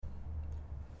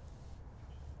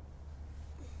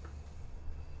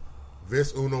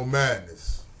Vince Uno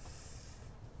Madness.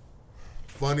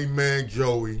 Funny Man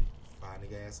Joey. Fire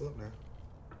nigga ass up now.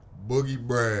 Boogie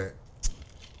Brad.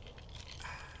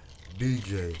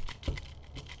 DJ.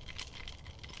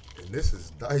 And this is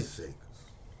Dice Shakers.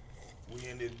 We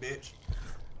in this bitch.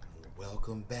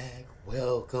 Welcome back.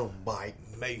 Welcome bike.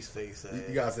 Mace face ass.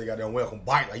 You gotta say goddamn welcome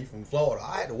bike like you from Florida.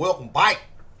 I had to welcome bike.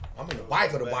 I'm in the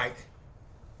bike of the bike.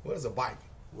 What is a bike?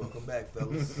 Welcome back,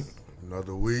 fellas.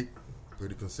 Another week.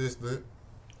 Pretty consistent.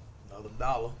 Another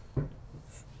dollar.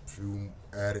 Few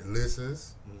added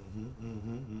listens.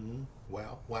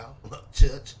 Wow.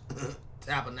 Church.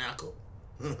 Tabernacle.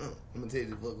 Let me tell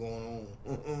you what's going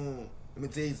on. Let me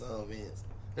tell you something, Vince.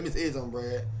 Let me tell you something,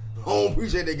 Brad. I don't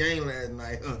appreciate that game last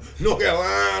night. North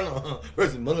Carolina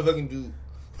versus motherfucking dude.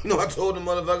 You know, I told them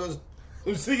motherfuckers,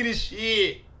 I'm sick of this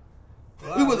shit.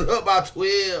 Wow. We was up by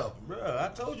 12. Bro, I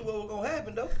told you what was going to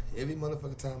happen, though. Every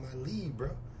motherfucking time I leave,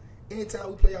 bro. Anytime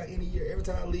we play out any year, every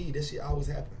time I leave, that shit always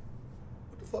happen.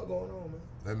 What the fuck going on, man?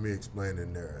 Let me explain the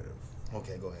narrative.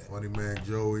 Okay, go ahead. Funny Man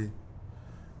Joey.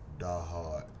 Die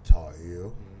Hard Tar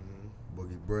Heel.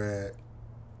 Boogie Brad.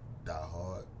 Die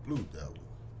Hard Blue Devil.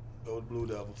 Go to Blue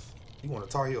Devils. You want a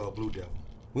Tar Heel or a Blue Devil?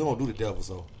 We don't do the devil,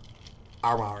 so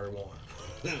I already won.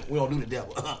 We don't do the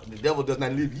devil. The devil does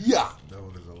not live. Yeah.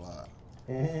 Devil is a lie.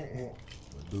 The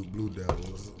Duke Blue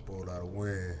Devils pulled out a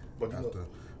win But after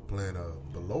playing a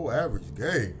below average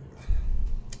game.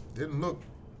 Didn't look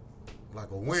like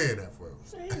a win at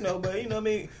first. You know, but you know what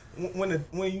I mean?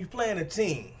 When you playing a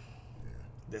team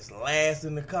that's last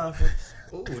in the conference,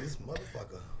 Ooh, this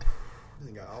motherfucker.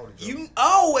 He got all the jokes. you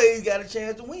always got a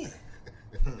chance to win.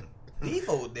 These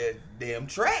folks that damn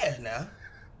trash now.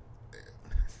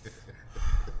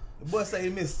 The boy say he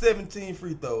missed 17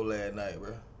 free throws last night,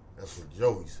 bro. That's what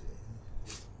Joey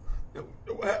said.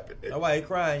 What happened? That's why he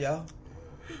crying, y'all.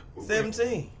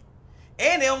 17.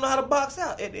 And they don't know how to box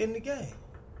out at the end of the game.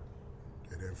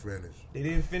 They didn't finish. They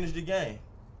didn't finish the game.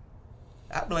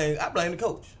 I blame the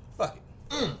coach. Fuck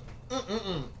it.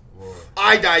 Boy,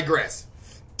 I digress.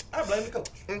 I blame the coach.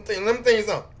 Let me tell you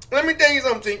something. Let me tell you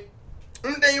something, T.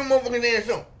 Let me tell you motherfucking damn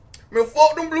something. Man,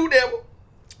 fuck them Blue Devil.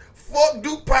 Fuck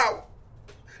Duke Power.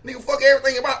 Nigga, fuck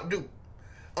everything about Duke.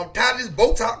 I'm tired of this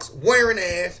Botox wearing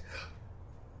ass.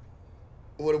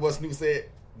 What it was Snoop said?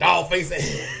 Dog face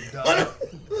ass.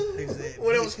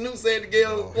 Whatever Snoop said to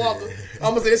Gail Walker. I'm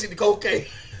gonna say that shit to cocaine.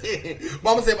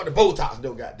 Mama said about the Botox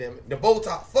though, goddammit. The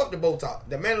Botox, fuck the Botox.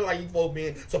 The man like you supposed to be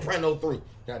in Soprano 3,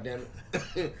 goddammit.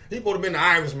 He supposed to be in the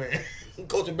Irishman.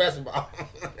 Coaching basketball.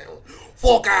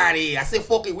 Fuck out of here. I said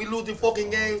fuck it. We lose the fucking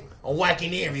game. I'm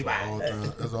whacking everybody.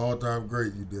 that's an all-time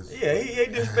great you did. Yeah, he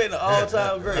just been an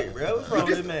all-time great, bro. What's wrong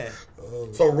with this man?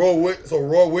 So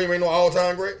Roy Williams ain't no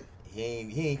all-time great? He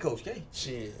ain't Coach K.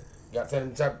 Shit. Got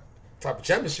that type of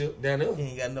championship down there. He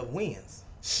ain't got enough wins.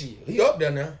 Shit. He up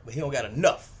there now. But he don't got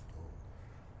enough.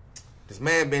 This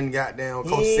man been goddamn He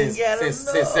coach ain't got since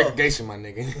enough. segregation, my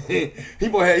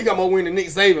nigga. he got more win than Nick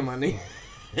Saban, my nigga.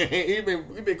 he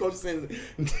been coaching since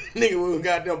nigga was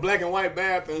goddamn black and white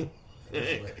bathroom.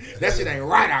 That shit ain't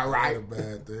right, all right. That's a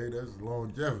bad thing. That's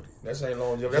longevity. That shit ain't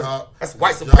longevity. Job- That's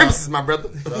white supremacists, my brother.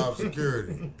 Job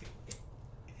security.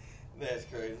 That's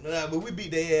crazy. Nah, but we beat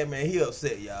their ass, man. He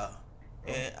upset, y'all.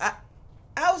 And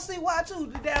I would see why, too.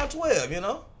 They down 12, you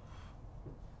know?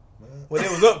 Well, they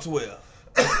was up 12.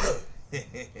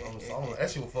 That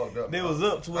shit was fucked up. They was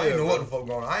up 12. I didn't know what the fuck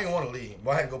going on. I didn't want to leave.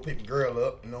 But I had to go pick the girl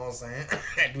up. You know what I'm saying?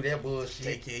 Do that bullshit.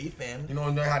 Take care of your family. You know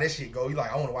how that shit go. You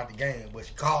like, I want to watch the game. But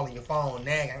she calling your phone,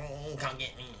 nagging. Come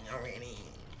get me already.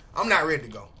 I'm not ready to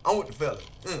go. I'm with the fellas.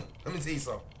 Let me tell you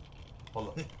something. Hold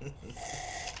up.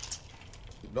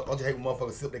 Don't you hate when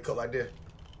motherfuckers sip their cup like that?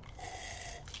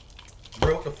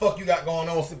 Bro, what the fuck you got going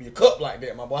on sipping your cup like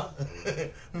that, my boy?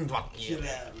 Chill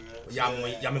out, bro. Y'all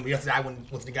remember yesterday I went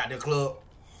to the goddamn club?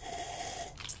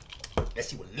 That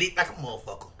shit was lit like a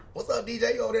motherfucker. What's up,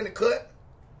 DJ? You over there in the cut?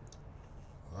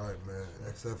 All right, man.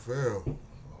 XFL Oh,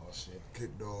 shit.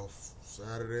 kicked off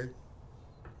Saturday.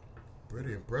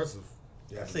 Pretty impressive.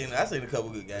 I seen a couple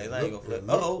good games. I ain't gonna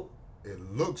flip. It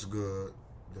looks good.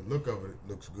 The look of it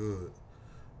looks good.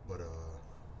 But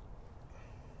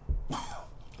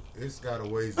it's got a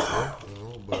ways to go, you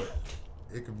know, but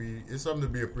it's something to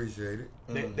be appreciated.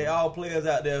 They all players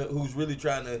out there who's really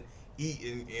trying to eat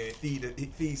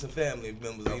and feed some family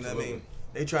members. You know what I mean?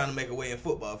 They trying to make a way in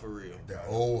football for real. That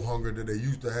old hunger that they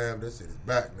used to have, that shit is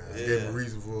back now. It gave Yeah. a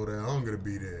reason for that hunger to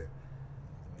be there.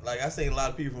 Like I seen a lot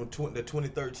of people from the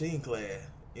 2013 class.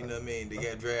 You know what I mean? They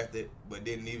got drafted but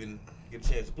didn't even get a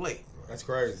chance to play. That's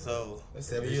crazy. So That's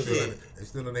 7 They years still, ago. they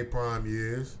still in their prime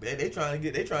years. they trying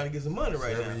to get some money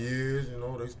right 7 now. years, you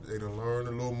know, they done learned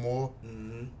a little more.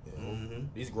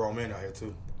 These grown men out here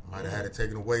too. Might have had it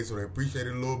taken away so they appreciate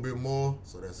it a little bit more.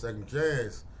 So that second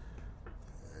chance,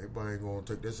 everybody ain't gonna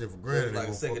take that shit for granted. Like They a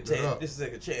gonna second fuck that chance. up. This is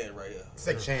second chance right here.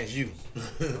 Second chance you.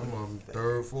 I'm on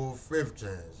third, fourth, fifth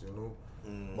chance, you know.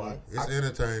 But It's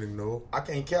entertaining though. I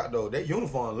can't count though. That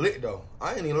uniform lit though.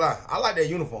 I ain't even lie. I like that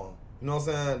uniform. You know what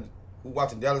I'm saying? Who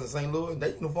watching Dallas and St. Louis?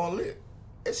 That uniform lit.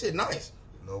 That shit nice.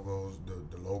 Logos,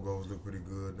 the logos look pretty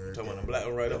good. And Talking about the everything. black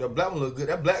one right The up. black one look good.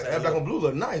 That black and blue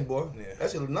look nice, boy. Yeah.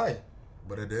 That shit look nice.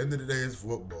 But at the end of the day, it's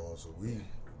football, so we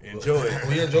Enjoy it.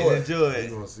 We enjoy it. Enjoy we it.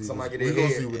 gonna see. Somebody We get their gonna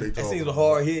head- see what they That talking seems about.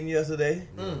 hard hitting yesterday.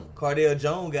 Cardell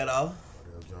Jones got off.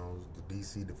 Cardell Jones, the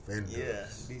DC defender. Yeah,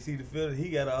 DC defender, he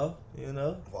got off. You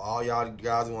know. For all y'all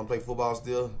guys who want to play football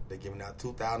still, they giving out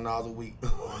 $2,000 a week.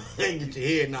 And get your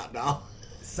head knocked down.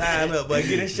 Sign up, but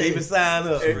get in shape and sign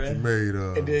up, What you bro. made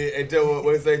And then and tell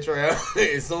what they say, Trey.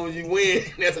 As soon as you win,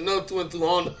 that's another 2 and 2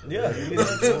 on. Yeah, you get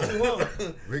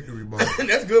that victory ball.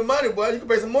 That's good money, boy. You can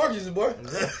pay some mortgages, boy.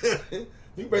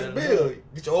 You can pay some bills.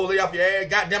 Get your old lady off your ass.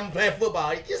 Goddamn, I'm playing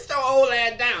football. Get your old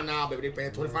ass down now, baby. They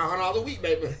paying $2,500 a week,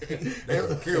 baby. They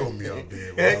gonna kill me out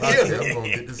there. Yeah, Bro. kill me. I'm gonna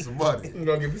get this some money. You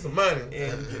gonna give me some money.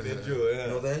 Yeah, you get that joy, You know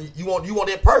yeah. what I'm saying? You want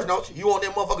that purse, don't you? You want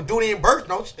that motherfucker Dooney and Burst,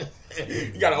 don't you?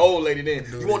 You got an old lady then.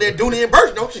 You want that Dooney and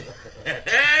Burst, don't you?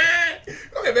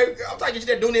 Come here, baby. I'm trying to get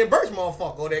you that Dooney and Burst,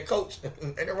 motherfucker, or that coach.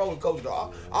 Ain't that wrong with coach,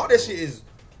 though. All that shit is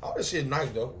nice,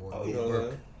 though. Oh, You know what I'm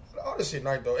saying? All this shit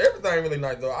nice, though. Everything really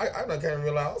nice, though. I done can't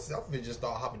realize. I'm finna just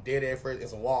start hopping dead ass fresh in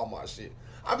some Walmart shit.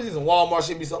 I been in some Walmart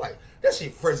shit, be so like, that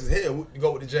shit fresh as hell. You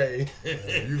go with the J.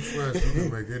 If you fresh, you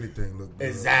can make anything look good.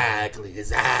 Exactly,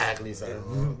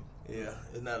 son. Yeah,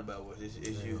 it's not about what it's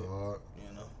you. Hard.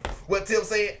 You know. What Tim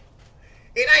said,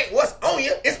 it ain't what's on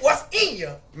you, it's what's in you.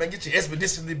 Man, get your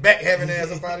expeditionally back having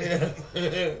ass up out of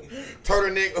here.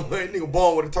 Turtleneck, nigga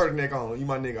born with a turtleneck on. You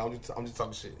my nigga, I'm just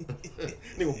talking shit.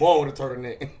 Nigga born with a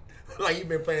turtleneck. Like you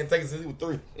been playing Takers since he was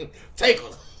 3.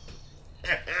 Takers.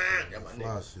 That my Fly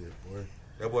nigga. shit, boy.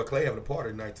 That boy Clay having a party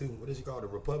tonight too. What is he called? The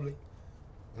Republic?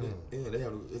 Yeah, they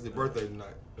have. It's his birthday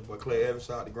tonight. The boy Clay Evans,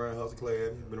 shout out to Grand Hustle Clay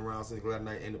Evans. Been around since last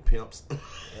night. And the Pimps.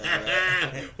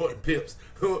 What the Pips?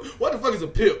 What the fuck is a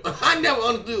pip? I never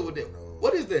understood what that. No.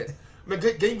 What is that? Man,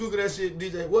 can you Google that shit,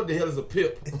 DJ? What the hell is a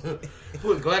pip?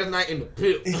 Put Gladys Knight in the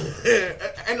pip.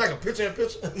 Ain't like a picture in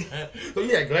picture. So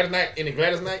you had Gladys Knight in the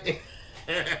Gladys Knight.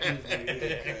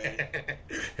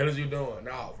 Hell is you doing?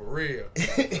 Nah, for real.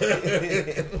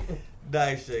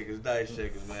 Dice shakers,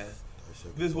 man.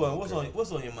 This one, what's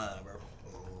on your mind, bro?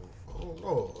 I don't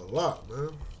know. A lot, man.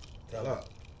 A lot.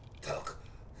 Talk.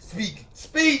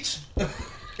 Speech.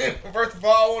 First of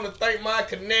all, I want to thank my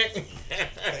connect.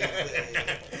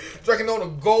 Drinking on a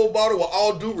gold bottle with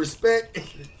all due respect.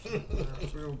 I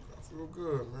feel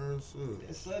good, man. Shit.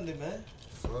 It's Sunday, man.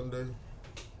 Sunday.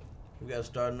 We gotta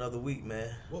start another week, man.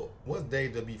 Well, what's day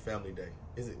to be family day?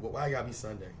 Is it? Why it gotta be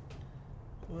Sunday?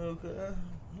 Well, I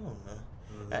don't know.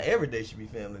 Now, every day should be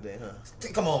family day, huh?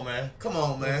 Come on, man.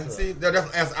 What's up? See, that's an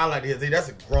answer I like to hear. See, that's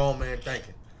a grown man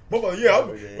thinking.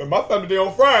 Motherfucker, my family day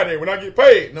on Friday when I get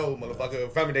paid. No,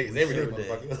 motherfucker, family day is every day, Every day.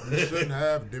 You motherfucker. shouldn't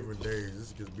have different days.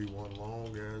 This could be one long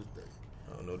ass day.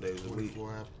 I don't know days a week.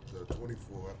 24 after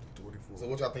 24 after 24. So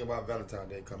what y'all think about Valentine's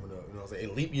Day coming up? You know what I'm saying?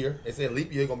 In leap year, they said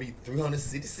leap year gonna be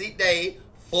 366 day.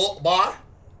 Fuck boy.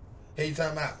 Hey, you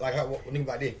talking about like how what nigga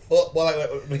about that? Fuck boy,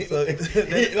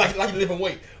 like you living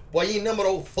weight. Boy, you ain't number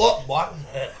those fuck boy.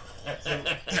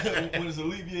 When it's a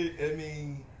leap year, I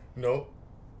mean, No,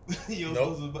 you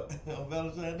Nope. supposed to on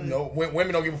Valentine's Day? no,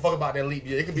 women don't give a fuck about that leap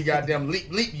year. It could be goddamn leap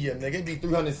year, nigga. It be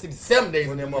 367 days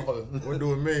on that motherfucker. What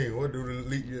do it mean? What do the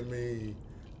leap year mean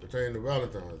pertaining to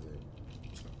Valentine's Day?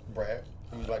 Brad,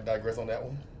 you like digress on that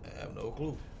one? I have no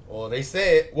clue. Well, they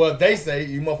say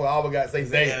you motherfucker always got to say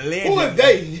they. Allegedly. Who is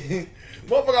they?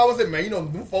 Motherfucker always say, man, you know,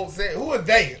 them folks said, who are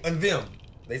they and them?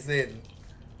 They said,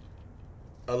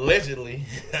 allegedly,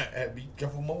 I had to be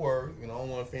careful with my words, you know, I don't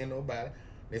want to offend nobody.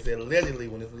 They said, allegedly,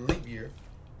 when it's a leap year,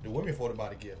 the women afford to buy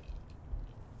the gift.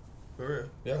 For real?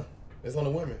 Yeah, it's on the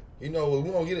women. You know,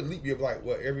 we don't get a leap year like,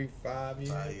 what, every 5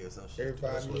 years? 5 years, some shit. Every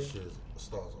 5 That's what years? shit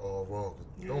starts all wrong.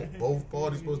 Don't both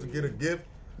parties supposed to get a gift?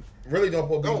 Really don't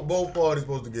supposed to Don't both parties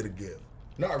supposed to get a gift?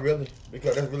 Not really,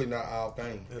 because that's really not our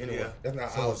thing. Anyway, Yeah. that's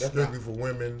not So our. it's That's strictly not. for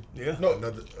women. Yeah. No,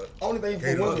 Another only thing for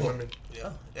catered to women. women.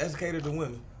 Yeah. That's catered to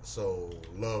women. So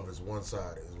love is one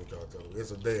sided, is what y'all telling me.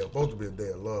 It's a day, supposed to be a day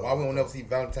of love. Why we don't ever see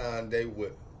Valentine's Day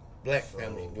with black So-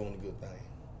 family doing a good thing?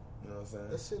 You know what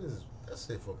I'm saying? That's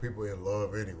it for people in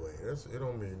love anyway. It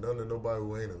don't mean nothing to nobody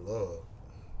who ain't in love.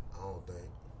 I don't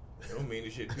think. It don't mean the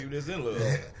shit to people that's in love.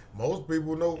 Most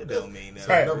people know It don't mean it's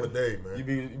that. another day,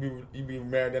 man. You be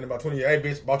married in about 20 years. Hey,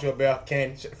 bitch, bought you a beer,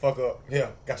 candy, shut the fuck up.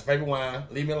 Here, got your favorite wine.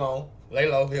 Leave me alone. Lay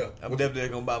low. Here. I'm definitely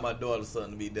gonna buy my daughter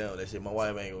something to be done with that shit. My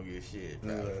wife ain't gonna get shit.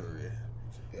 Probably, Yeah. for real.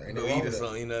 Yeah, ain't Go no wrong eat or with that.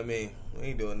 something, you know what I mean? We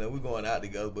ain't doing that. We going out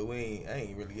together, but I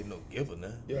ain't really getting no gift or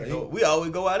nothing. Yeah, We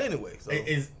always go out anyway. So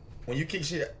Is when you kick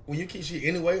shit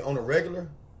anyway on the regular,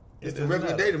 it's the doesn't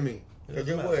regular matter. day to me. It Cause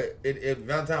doesn't guess what? If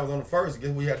Valentine was on the first, guess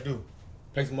what you had to do?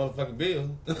 Pay some motherfucking bills.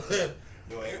 you ain't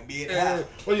gonna be at the Yeah. house.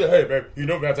 Well, yeah, hey, baby, you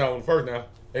know Valentine on the first now.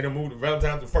 They done moved to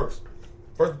Valentine to first.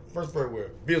 First February.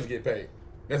 Bills get paid.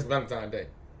 That's Valentine's Day.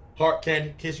 Heart,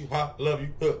 candy, kiss you, hot, love you,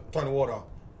 turn the water off.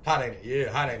 Hot ain't it? Yeah,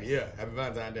 hot ain't it? Yeah, happy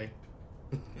Valentine's Day.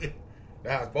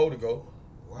 That's how it's supposed to go.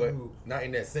 Why But you- not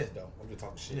in that sense, though. I'm just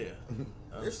talking shit. Yeah.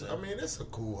 I mean, it's a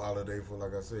cool holiday for,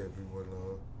 like I said,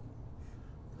 people,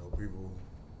 people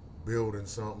building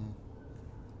something.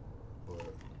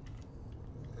 But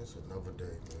it's another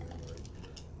day, man. Like,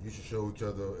 you should show each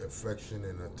other affection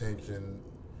and attention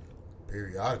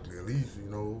periodically, at least,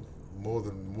 more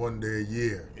than one day a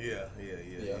year. Yeah.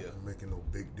 Making no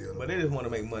big deal. But about they just it. want to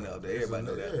make money out there. Everybody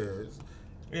know that. Yeah, it's-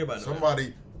 Everybody know that.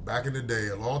 somebody back in the day,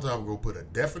 a long time ago, put a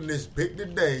definition. Pick the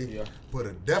day, Yeah. put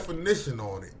a definition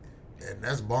on it, and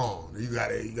that's bomb. You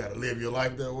gotta live your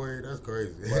life that way. That's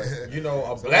crazy. But, you know,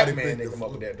 a Somebody black man picked didn't the- come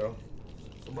up with that, though.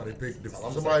 Somebody picked That's all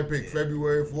I'm somebody saying. picked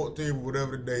February 14th,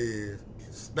 whatever the day is,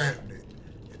 stamped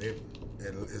it,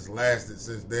 and it's lasted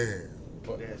since then.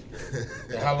 But,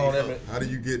 and how long that been? How do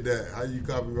you get that? How do you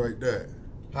copyright that?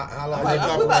 How long How you that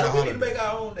copyright We about a to holiday? make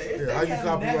our own day. Yeah, how you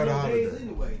copyright a holiday?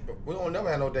 Anyway. We don't never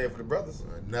have no day for the brothers.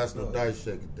 National Dice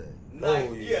Shaker Day.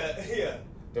 Oh, yeah.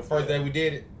 The first day we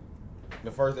did it,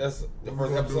 the first episode.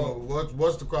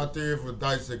 What's the criteria for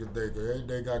Dice Shaker Day? 'Cause every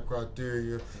day got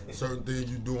criteria. Certain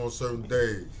things you do on certain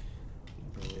days.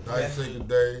 Dice Shaker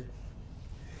Day.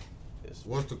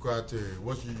 What's the criteria?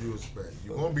 What should you expect?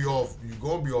 You're gonna be off. You're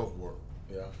gonna be off work.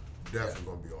 Yeah. Definitely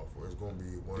gonna be off work. It's gonna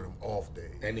be one of them off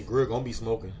days. And the grill gonna be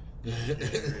smoking.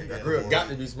 The grill got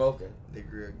to be smoking. The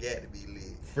grill got to be lit.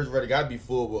 Refrigerator got to be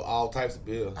full with all types of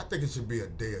beer. I think it should be a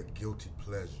day of guilty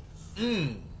pleasures.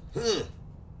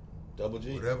 Double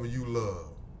G. Whatever you love,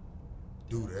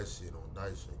 do that shit on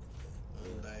Dice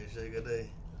Shaker Day. Dice Shaker Day.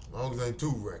 As long as it ain't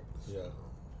too reckless. Yeah.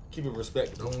 Keep it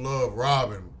respectable. Don't love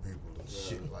robbing people and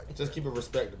shit like that. Just keep it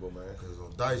respectable, man. Because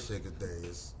on Dice Shaker Day,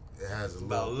 it has a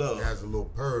about little, love. it has a little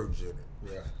purge in it.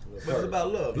 Yeah. But it's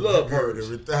about love. Love You're purge.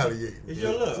 to retaliate It's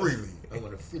your love. freely, I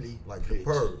want to freely like the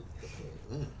purge.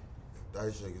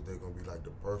 Dice Shaker Day gonna be like the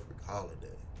perfect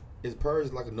holiday. Is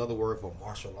purge like another word for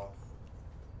martial law?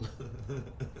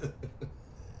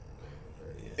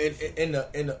 In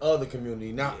the other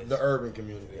community, not the urban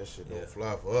community. That shit don't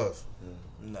fly for us.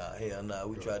 Nah, hell nah.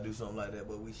 We try to do something like that,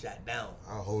 but we shot down.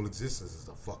 Our whole existence is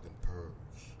a fucking purge.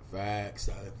 Facts,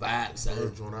 facts.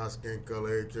 Purge on our skin color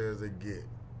every chance they get.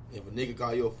 If a nigga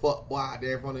call you a fuck boy out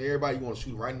there in front of everybody, you want to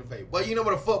shoot right in the face. But you know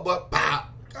what a fuck boy? Pow!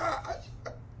 Nah,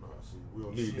 see, we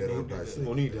don't need that on Dice We Shaker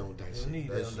don't need that on Dice We Shaker. need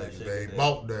That that on Dice shit, Shaker they ain't Day.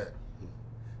 about that.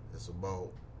 It's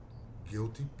about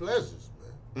guilty pleasures,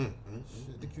 man.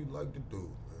 Shit that you like to do, man.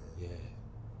 Yeah.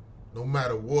 No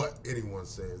matter what anyone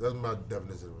says. That's my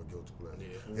definition of a guilty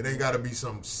pleasure. Yeah. It ain't got to be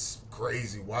some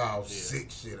crazy, wild,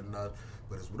 sick shit or nothing.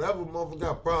 But it's whatever motherfucker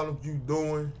got problems you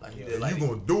doing, Like you and did, like you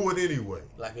gonna do it anyway.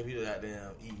 Like if you got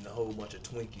them eating a whole bunch of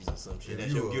Twinkies or some shit, Yeah,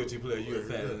 that's you your a- guilty pleasure. You a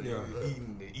fat yeah,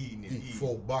 eating Eat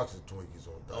 4 boxes of Twinkies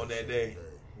On that Shaker day.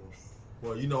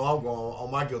 Well, you know I'm going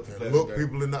on my guilty And pleasure. look day.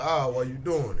 people in the eye while you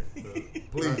doing it.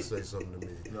 Please say something to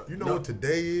me. You know what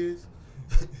today is?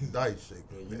 Dice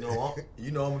Shaker.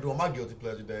 You know I'm doing my guilty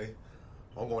pleasure day.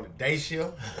 I'm going to day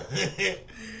shift.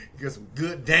 Get some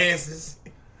good dances.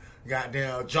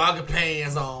 Goddamn jogging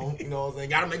pants on. You know what I'm saying?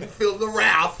 Gotta make me feel the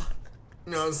Ralph.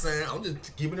 You know what I'm saying? I'm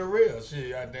just keeping it real.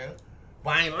 Shit, goddamn. But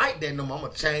I ain't like that no more. I'm a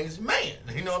changed man.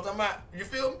 You know what I'm talking about? You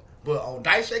feel me? But on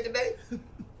Dice Shaker Day,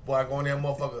 boy, I go in there,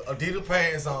 motherfucker, Adidas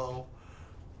pants on,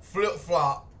 flip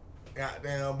flop,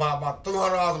 goddamn, about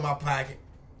 $300 in my pocket,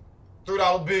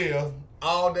 $3 bills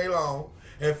all day long,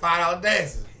 and $5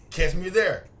 dances. Catch me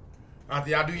there. After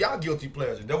y'all do y'all guilty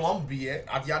pleasure, that's where I'm gonna be at.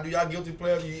 After y'all do y'all guilty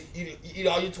pleasure, you eat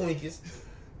all your Twinkies,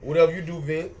 whatever you do,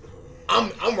 Vin.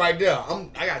 I'm right there.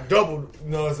 I got double.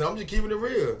 You know what I'm saying? I'm just keeping it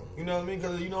real. You know what I mean?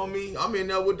 Because you know what I mean. I'm in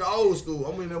there with the old school.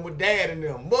 I'm in there with Dad and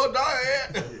them. Boy,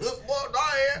 Dad.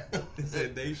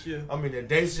 Said day shift. I'm in there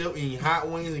day shift eating hot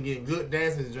wings and getting good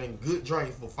dances and drinking good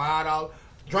drinks for $5.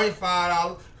 Drink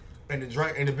 $5 and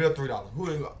the bill $3.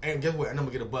 Who ain't and guess what? And I'm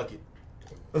gonna get a bucket.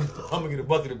 I'm gonna get a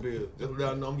bucket of beer. Just let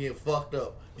y'all know I'm getting fucked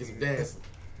up. Get some dancing.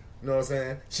 You know what I'm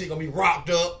saying? Shit gonna be rocked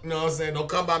up. You know what I'm saying? Don't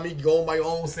come by me. Go on my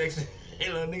own section.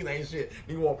 Little niggas ain't shit.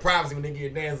 Niggas want privacy when they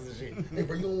get dances and shit. Hey,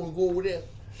 bro, you don't want to go over there.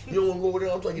 You don't want to go over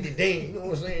there. I'm trying to get the dance. You know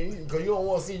what I'm saying? Because you don't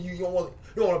want to see you. You don't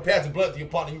want to pass the blood to your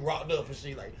partner. You rocked up and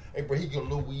shit. Like, hey, bro, he get a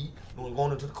little weed. You know,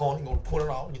 going into the corner. He gonna put it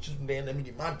off. Get you some dance. Let me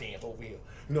get my dance over here.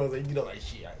 You know what I'm saying? You know, like,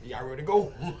 shit, y'all ready to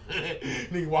go?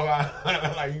 Nigga walk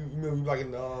out like you remember like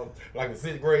in the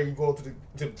sixth grade. You go to the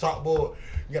chalkboard.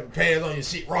 You got the pants on your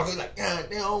shit. Rocking like, God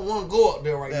damn, I don't want to go up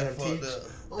there right now. Teach. I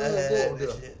don't want to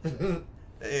go up there.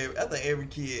 I think every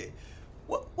kid.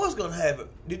 What's gonna happen?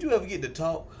 Did you ever get to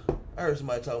talk? I heard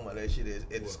somebody talking about that shit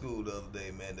at the school the other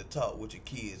day, man. To talk with your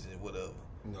kids and whatever.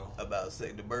 No. About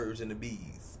say the birds and the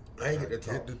bees. I ain't get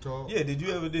to talk. Yeah, did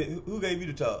you ever Who gave you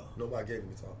the talk? Nobody gave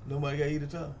me the talk. Nobody gave you the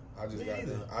talk. I just Me got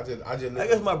either. there. I just. I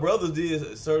guess my brothers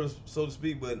did, so to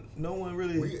speak, but no one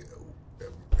really. Is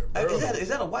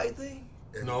that a white thing?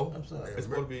 No, I'm sorry. It's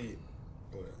supposed to be.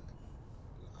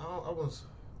 I was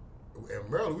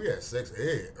in Maryland. We had sex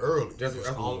ed early. That's in what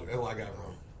school. I got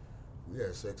wrong. We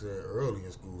had sex ed early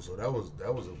in school, so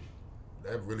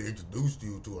that really introduced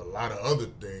you to a lot of other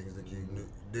things that you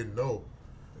didn't know.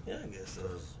 Yeah, I guess so.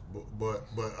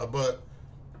 But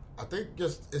I think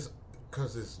just it's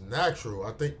because it's natural.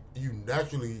 I think you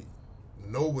naturally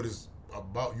know what it's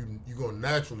about. You're gonna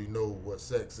naturally know what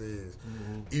sex is,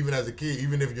 even as a kid.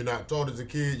 Even if you're not taught as a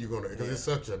kid, you're gonna because it's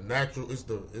such a natural.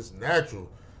 It's natural,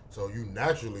 so you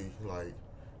naturally like.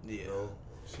 Yeah. You know,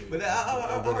 But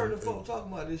I heard the folks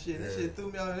talking about this shit. That shit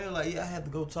threw me out there. Like, I had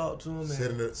to go talk to him.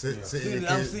 Sitting I'm kids sitting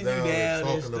down you down and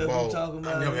talking stuff. about. You talking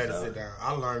about I never and had to stuff. sit down.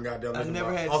 I learned goddamn. I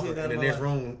never had to sit down in the in next my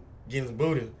room getting some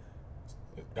booty.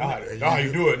 And How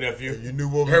you do it, nephew? You knew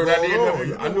what was Heard what I going did, on.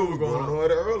 nephew? You I knew what was going on.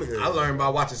 at an early age. I learned by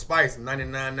watching Spice in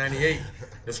 99, 98.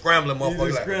 The scrambling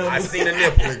motherfucker. Like, scramble. I seen a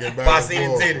nipple. Flicking back But I and seen a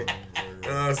forth. titty. You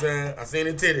know what I'm saying? I seen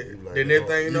a titty. You like, Then that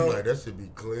thing, you know. like, that should be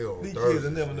clear on These Thursday. kids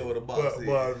will never know what a box is.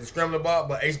 But the scrambling box,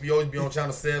 but HBO be on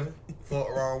Channel 7. Fuck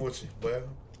wrong with you, boy.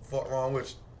 Fuck wrong with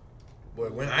you.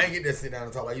 But when I ain't get to sit down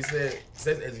and talk, like you said,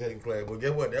 sex education class. But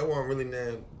guess what? That wasn't really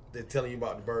nothing. They're telling you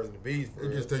about the birds and the bees. For It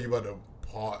real. just tell you about the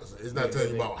parts. It's not telling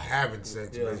you about having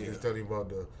sex. Yeah, It's telling you about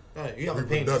the Right, you have a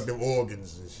penis. reproductive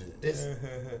organs and shit. This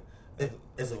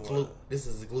is a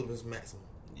gluteus maximum,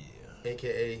 Yeah.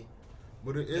 aka.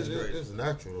 But it's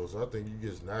natural, so I think you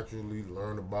just naturally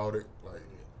learn about it. Like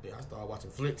Yeah, I started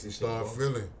watching flicks and you shit. start bro.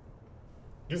 feeling.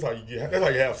 That's how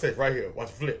you have sex right here. Watch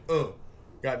a flick.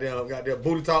 Goddamn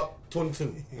booty talk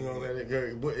 22. You know what I'm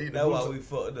saying? That's why we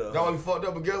fucked up. That's why we fucked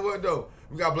up. But guess what though?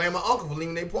 We gotta blame my uncle for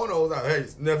leaving their pornos out. Hey,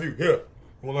 nephew, here.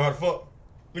 You wanna learn how to fuck?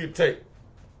 Look at the tape.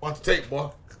 Watch the tape, boy.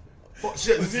 Fuck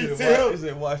shit. See He him?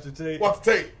 said, watch the tape. Watch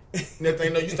the tape. Next thing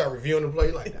you know, you start reviewing the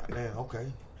play like, man, okay.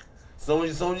 Soon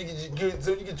as you get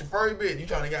your furry bit, you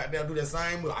trying to goddamn do that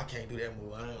same move. I can't do that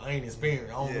move. I ain't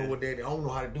experienced. I don't know what that. I don't know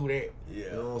how to do that. Yeah.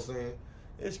 You know what I'm saying?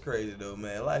 It's crazy though,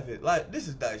 man. This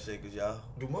is Dice Shakers, y'all.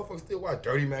 Do motherfuckers still watch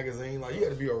Dirty Magazine? Like, you got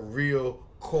to be a real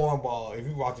cornball if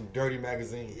you watching Dirty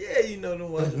Magazine. Yeah, you know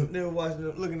them watching, never watching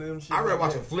them, looking at them shit. I rather like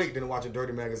watch that. a flick than watch a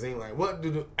Dirty Magazine. Like, what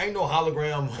do ain't no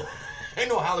hologram, ain't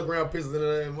no hologram pictures in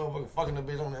that motherfucker fucking the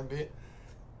bitch on that bitch.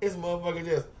 It's motherfucker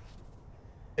just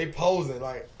they posing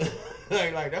like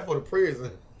like that for the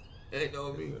prison. You know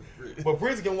what I mean? But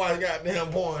prison can watch goddamn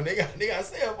porn. They got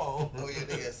cell phones. Oh yeah,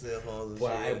 they got cell phones and Boy,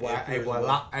 shit.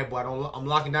 hey boy, I'm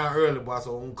locking down early, boy.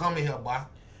 So don't come in here, boy.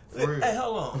 For real. Hey,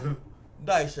 hold on.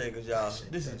 Dice Shakers, y'all.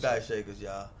 This is Dice Shakers,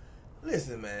 y'all.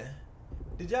 Listen, man.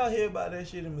 Did y'all hear about that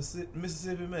shit in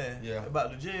Mississippi, man? Yeah.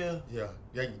 About the jail? Yeah,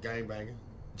 gang banging.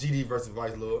 GD versus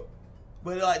Vice Lord.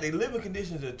 But like, the living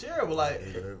conditions are terrible. Like,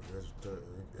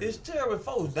 it's terrible.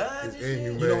 Folks dying and It's shit.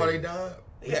 inhumane. You know why they died?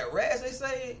 They got rats, they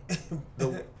say.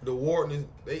 The warden is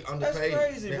they underpaid.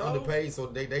 crazy, they bro. underpaid, so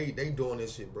they doing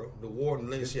this shit, bro. The warden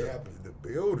letting shit happen. The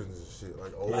buildings and shit,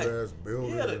 like old Like, ass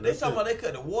buildings. Yeah, and they that talking about shit. they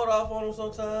cut the water off on them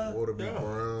sometimes. Water be Yeah.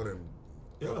 brown and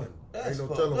Yeah. That's ain't no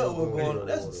fucked telling up. what's going on.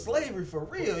 That's slavery for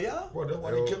real, y'all. Bro, that's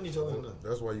why they killing each other in there.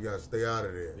 That's why you gotta stay out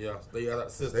of there. Yeah, they got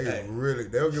that system. They Hey,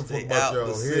 they don't give a fuck Stay about out y'all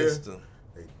the here. system.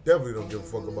 They definitely don't give a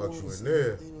fuck about you in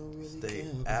there. Stay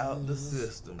out the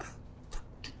system.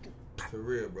 For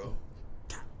real, bro.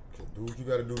 Do what you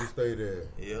gotta do to stay there.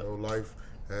 Yeah. You know, life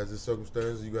has its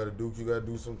circumstances. You gotta do what you gotta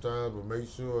do sometimes, but make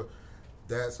sure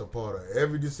that's a part of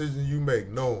every decision you make,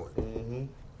 knowing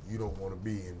you don't want to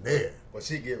be in there. But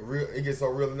shit get real. It gets so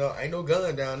real enough. Ain't no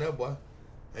gun down there, boy.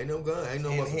 Ain't no gun. Ain't no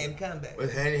Hand-to-hand combat.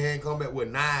 With hand-to-hand combat with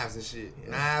knives and shit.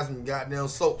 Yeah. Knives and goddamn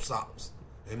soap socks.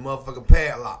 And motherfucking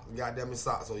padlock. Goddamn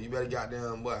socks. So you better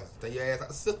goddamn, boy, stay your ass out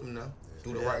the system now.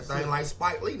 Do the right thing like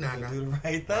Spike Lee now. Do the right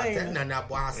I thing. tell you now,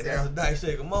 boy. I And say that's a that. dice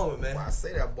shaker moment, man. Boy, I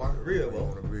say that, boy. For real, I boy.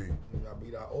 want to be. You gotta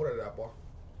be that order, that boy.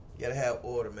 You gotta have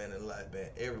order, man, in life, man.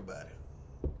 Everybody.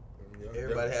 Yeah,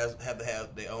 Everybody have to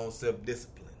have their own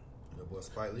self-discipline. Yeah, boy,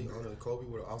 Spike Lee on Kobe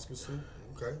with an Oscar suit.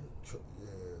 Okay.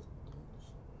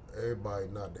 Yeah. Everybody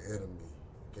not the enemy.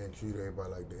 Can't treat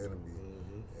everybody like the enemy.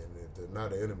 And if they're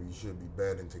not the enemy, you should be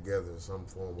banding together in some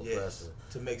form or Yes. fashion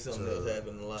To make something else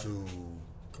happen in life. to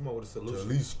Come on with a to at solution.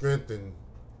 least strengthen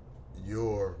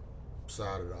your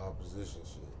side of the opposition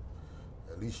shit.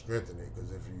 At least strengthen it,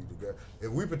 because if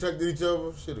we protected each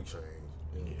other, shit'll change.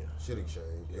 Yeah. Shit'll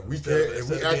change. If we Instead care,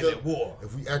 of being at war.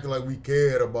 if we acted like we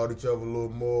cared about each other a little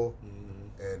more,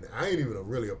 and I ain't even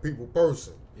really a people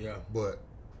person, Yeah. but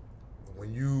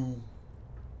when you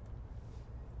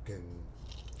can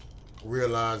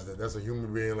realize that that's a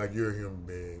human being like you're a human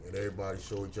being, and everybody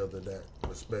show each other that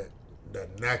respect,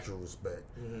 that natural respect.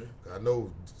 I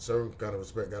know certain kind of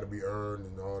respect got to be earned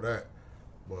and all that,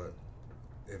 but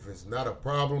if it's not a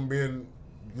problem being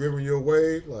driven your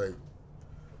way, like,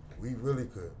 we really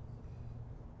could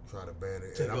try to ban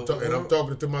it. Take And I'm, over the and I'm world.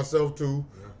 talking to myself too.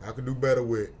 I could do better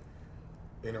with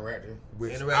Interacting.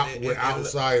 Interacting-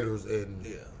 outsiders and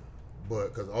Yeah.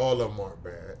 but because all of them aren't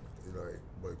bad, you know.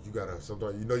 But you gotta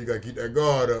sometimes you gotta keep that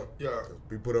guard up. Yeah. 'Cause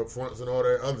we put up fronts and all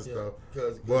that other Yeah, stuff.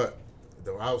 'cause- But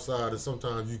the outsiders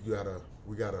sometimes we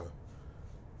gotta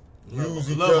use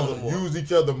each love other, them more. use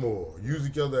each other more, use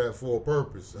each other for a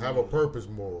purpose, have a purpose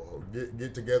more,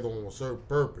 get together on a certain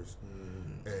purpose,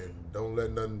 and don't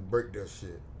let nothing break that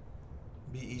shit.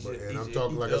 Be each, And each, I'm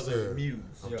talking each like I other's said, muse.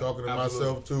 I'm Yeah, talking to absolutely.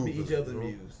 myself too. Be each 'cause, other's you know,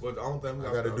 muse. But the only thing we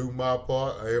I gotta do my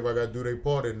part. Everybody gotta do their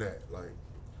part in that. Like,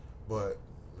 but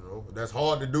you know, that's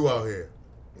hard to do out here.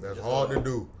 That's hard to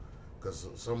do, cause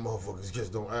some motherfuckers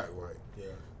just don't act right. Yeah.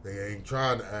 They ain't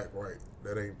trying to act right.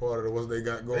 That ain't part of what they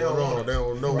got going don't want on. it. They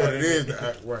don't know Right. what it is to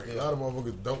act right. Yeah. A lot of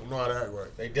motherfuckers don't know how to act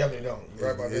right. They definitely don't. You're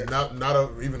right about It's that.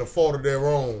 not even a fault of their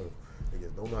own. They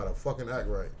just don't know how to fucking act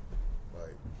right.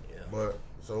 Like, Yeah. but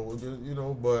so you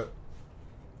know, but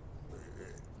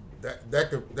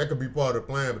that could be part of the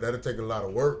plan, but that'll take a lot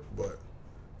of work. But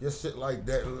just shit like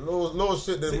that, little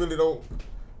shit that really don't,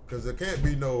 because it ain't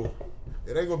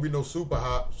gonna be no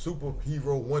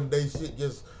superhero one day shit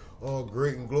just all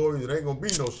great and glorious. It ain't gonna be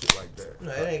no shit like that.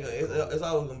 No, it ain't gonna, it's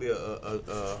always gonna be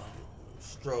a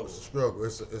struggle. Struggle.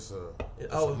 It's It's a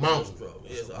always been a mountain. struggle.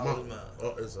 It's It's a always mountain.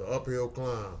 mine. It's an uphill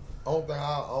climb. Only thing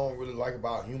I don't really like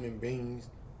about human beings,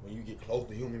 when you get close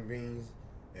to human beings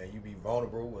and you be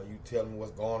vulnerable and you tell them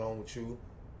what's going on with you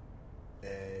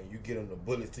and you get them the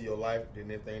bullets to your life, then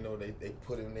if they know they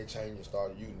put it in their chain and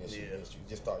start using this shit Yeah. against you.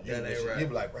 Just start That using this ain't shit. right. You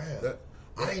be like, man, That-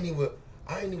 I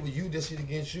ain't even used this shit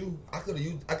against you. I could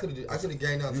have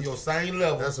gained out to your same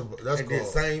level. That's and called did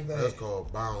same thing. That's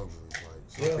called boundaries. Like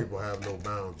some Yeah. people have no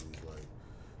boundaries.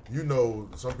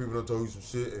 Like some people done told you some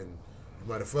shit and you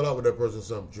might have fell out with that person or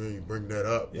something. You ain't bring that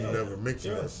up. You Yeah. never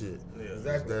mentioned Yeah. that shit. Yeah.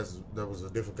 Exactly. That was a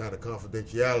different kind of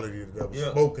confidentiality that was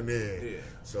Yeah. spoken in. Yeah.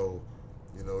 So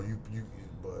you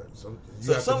but So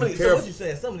have some to of be these, so careful. what you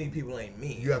saying? Some of these people ain't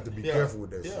mean. You have to be Yeah. careful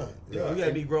with that Yeah. shit. Yeah. You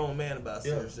gotta be grown man about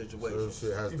Yeah. certain Certain situations.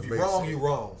 shit has If to you're make wrong, sense. you're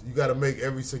wrong. You got to make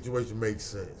every situation make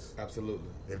sense. Absolutely.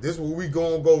 If this is what we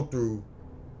gonna go through,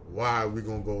 why are we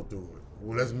gonna go through it?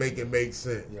 Well, let's make it make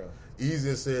sense. Yeah.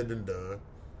 Easier said than done,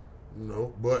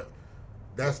 but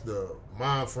that's the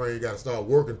mind frame you got to start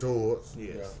working towards.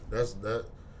 Yes. Yeah. That's that.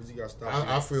 Because you got to stop.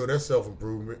 I feel that's self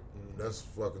improvement. That's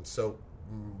fucking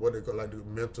what they call like the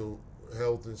mental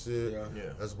health and shit. Yeah. Yeah.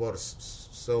 That's about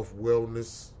self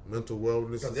wellness, mental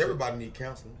wellness. Because everybody need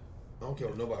counseling. I don't care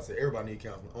what nobody say. Everybody need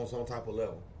counseling on some type of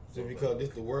level. Just because this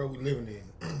the world we living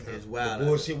in. It's wild. The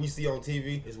bullshit we see on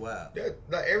TV. It's wild.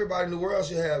 Like everybody in the world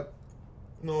should have,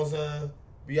 you know what I'm saying,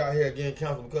 be out here getting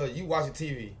counseling because you watching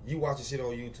TV, you watching shit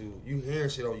on YouTube, you hearing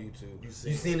shit on YouTube, you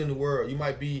seen in the world. You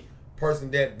might be a person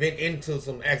that been into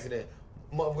some accident.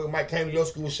 Motherfucker might came to your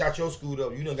school, shot your school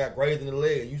up. You done got grazed in the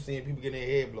leg. You seen people getting their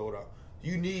head blowed off.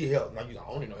 You need help. Now you like,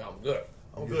 I don't even know how I'm good.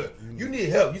 I'm good. You need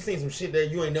help. You seen some shit that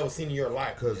you ain't never seen in your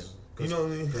life. Because you know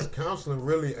what I mean? Because counseling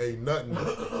really ain't nothing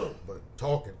but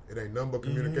talking. It ain't nothing but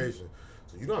communication.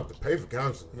 So you don't have to pay for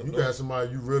counseling. You got somebody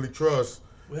you really trust.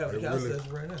 We have a that counselor really-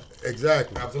 right now.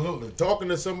 Exactly. Absolutely. Talking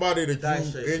to somebody that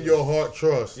Dice you shaker. in your heart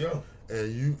trust. Yeah.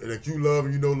 And that you love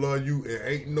and love you, and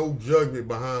ain't no judgment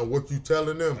behind what you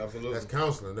telling them. Absolutely. That's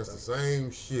counseling. That's the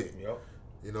same shit.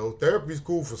 Yep. Therapy's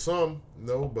cool for some,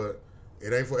 but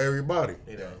it ain't for everybody.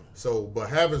 It ain't. So, but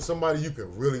having somebody you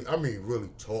can really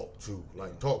talk to,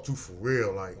 talk to for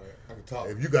real, I can talk.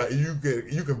 if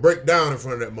you can break down in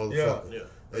front of that motherfucker.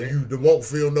 Yeah. and you won't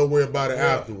feel no way about it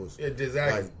afterwards. Yeah,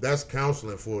 exactly. Like that's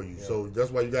counseling for you. So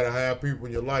that's why you gotta have people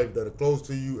in your life that are close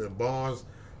to you and bonds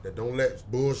that don't let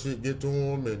bullshit get to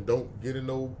them and don't get in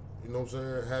no, you know what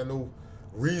I'm saying, have no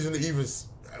reason to even.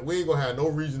 We ain't gonna have no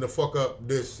reason to fuck up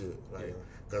this shit. Like,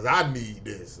 cause I need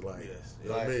this. Like, you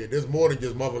know what I mean? There's more than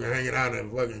just motherfucking hanging out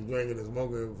and fucking drinking and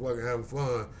smoking and fucking having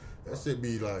fun. That shit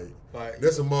be like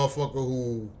this a motherfucker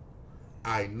who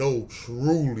I know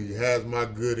truly has my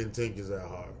good intentions at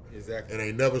heart. Exactly. And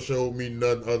they never showed me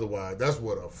nothing otherwise. That's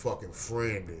what a fucking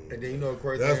friend is. And then you know the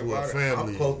crazy That's thing what about it,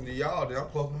 family I'm closer to y'all than I'm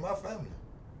closer to my family.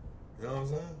 You know what I'm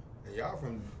saying? And y'all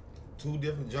from two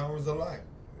different genres of life.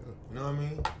 You know what I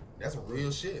mean? That's some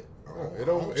real shit. I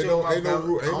don't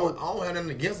have nothing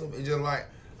against them. It's just like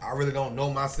I really don't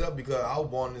know myself because I was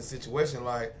born in a situation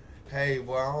like, hey,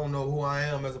 boy, I don't know who I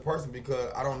am as a person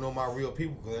because I don't know my real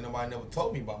people because ain't nobody never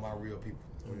told me about my real people.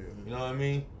 Oh, yeah. You know what I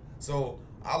mean? So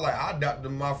I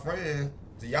adopted my friends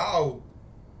to y'all,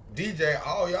 DJ,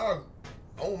 all y'all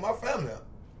own my family.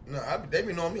 They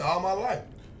been knowing me all my life.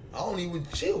 I don't even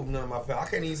chill with none of my family. I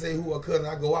can't even say who a cousin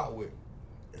I go out with.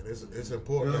 And it's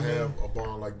important to have a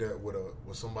bond like that with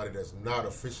somebody that's not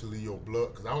officially your blood.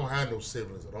 Because I don't have no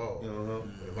siblings at all.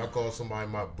 If I call somebody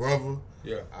my brother,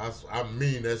 I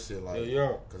mean that shit like.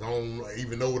 Because I don't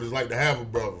even know what it's like to have a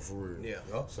brother for real.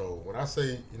 Yeah. So when I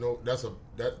say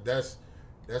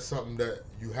that's something that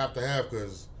you have to have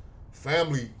because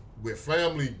with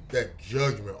family that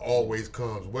judgment always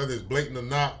comes whether it's blatant or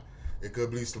not. It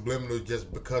could be subliminal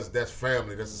just because that's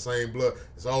family. That's the same blood.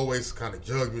 It's always kind of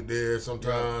judgment there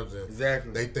sometimes. And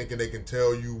exactly. They thinking they can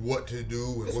tell you what to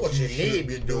do and what you should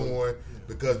be doing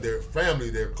because they're family.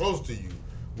 They're close to you,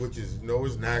 which is,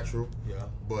 it's natural. Yeah.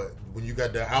 But when you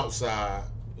got the outside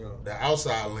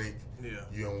link,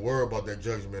 you don't worry about that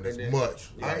judgment as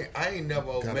much. I ain't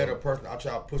never met a person I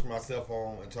try to push myself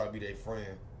on and try to be their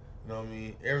friend. You know what I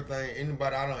mean?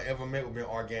 Anybody I don't ever met would been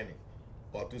organic.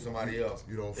 Or through somebody else.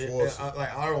 You don't force it.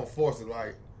 I don't force it.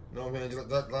 Like, you know what I mean? Just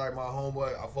like my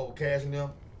homeboy, I fuck with Cash and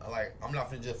them. I'm not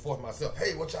finna just force myself.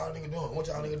 Hey, what y'all nigga doing? What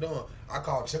y'all nigga doing? I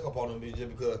call check up on them bitches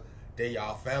just because they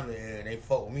y'all family and they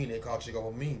fuck with me and they call check up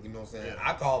on me. You know what I'm saying? Yeah.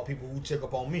 I call people who check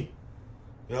up on me.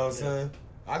 You know what I'm saying?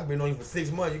 I could be knowing you for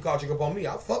 6 months. You call check up on me.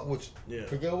 I fuck with you. Yeah.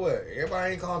 Cause guess what?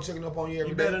 Everybody ain't calling checking up on you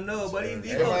every day. You better know, but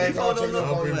everybody ain't calling checking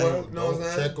up on you. You know what I'm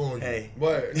saying? Check on you. Hey.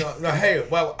 But hey,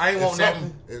 well, I ain't want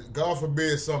nothing. God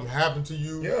forbid something happened to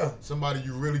you. Yeah. Somebody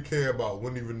you really care about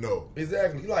wouldn't even know.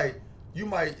 Exactly. Like you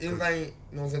might anything. You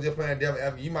know what I'm saying? Just playing devil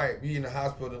advocate. You might be in the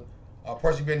hospital. A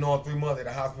person you been knowing 3 months at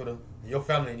the hospital. And your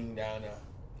family ain't even down there.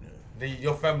 Yeah. Then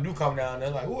your family do come down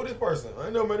there. Like, who is this person? I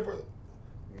ain't never met this person.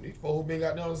 These folks who been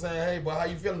out there saying, hey, boy, how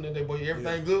you feeling today, boy?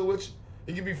 Everything good with you?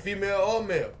 It can be female or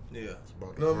male. Yeah. It's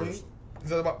about you know what I mean?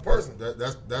 It's about the person.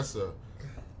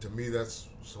 To me, that's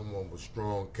someone with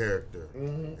strong character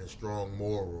and strong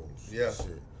morals. Yeah.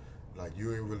 Shit. Like,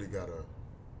 you ain't really got to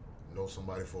know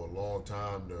somebody for a long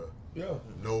time to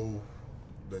know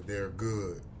that they're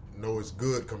good. Know it's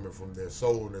good coming from their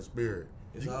soul and their spirit.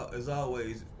 It's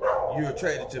always, you're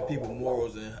attracted to people's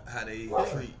morals and how they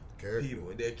treat people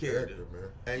and their character, man.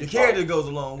 And your character goes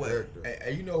a long way.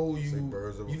 And you know who you know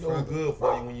who's good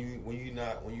for you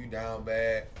when you down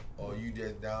bad or you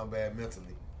just down bad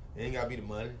mentally. It ain't gotta be the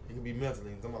money. It can be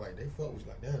mentally. Somebody like they fuck with you,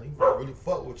 like damn, they really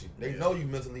fuck with you. They know you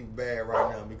mentally bad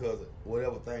right now because of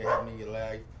whatever thing happened in your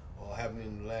life or happened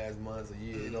in the last months or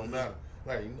years. It don't matter.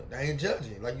 Like they ain't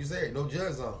judging. Like you said, no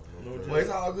judge zone. Boy,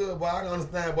 it's all good, boy. I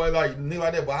understand, boy. Like nigga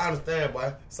like that, boy. I understand,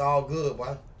 boy. It's all good,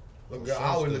 boy. Look, I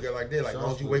always look at it like that. Like,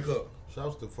 don't you wake up?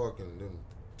 Shouts to fucking them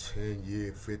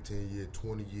 10-year, 15-year,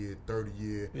 20-year,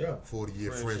 30-year,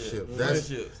 40-year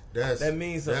friendships. That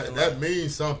means something. That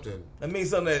means something. That means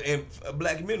something in a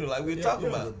black community, like we were talking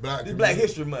about. This Black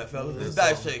History Month, fellas. This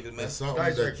Dice Shakers, man. That's something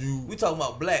that we talking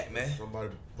about black, man. Somebody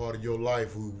part of your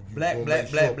life who you black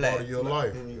part of your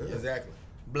life. Exactly.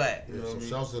 Black. Yeah, so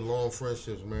shouts to long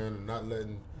friendships, man, and not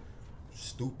letting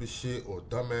stupid shit or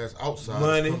dumbass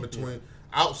outsiders come between.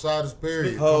 Outsiders,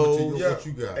 period. Coming to you, what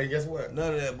you got. And guess what?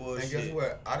 None of that bullshit. And guess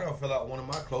what? I don't feel like one of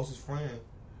my closest friends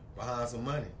behind some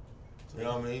money. You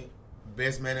know what I mean?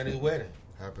 Best man at his wedding.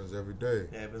 Happens every day.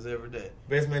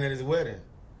 Best man at his wedding.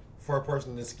 First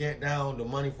person to scant down the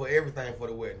money for everything for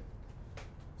the wedding.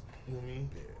 You know what I mean?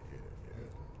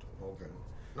 Yeah. Okay.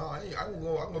 No,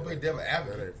 I'm gonna play devil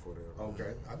advocate. That ain't for them.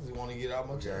 Okay. I just want to get out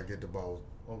my chest. I get about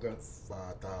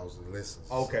 5,000 listens.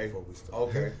 Okay. Before we start.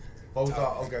 Okay. Before we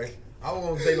talk, okay. I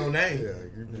wasn't gonna say no name. Yeah,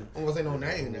 you I'm gonna say no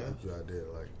name now. you out there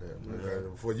like that,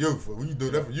 man. For you, we do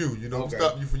that for you. You know, we Okay.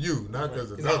 stop you for you, not because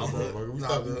of It's another all good. motherfucker. We It's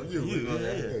stop all you for good. you.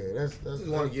 Yeah. That's Just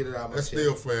want to get it out my that's chest.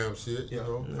 still fam shit. You Yeah.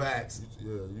 know, Facts.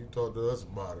 you talk to us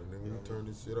about it, and then we turn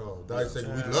this shit off. Dice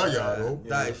Shaker, we love y'all though.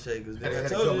 Dice Shakers. Yeah. I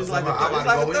told you it's like I'm about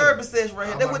a to go in. therapy session right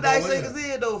here. I'm That's what about to Dice go in. Shakers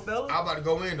is though, fella. I'm about to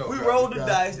go in though. We bro. roll the got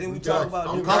dice you. and we We talk got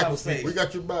about you. different comfortable. conversations. We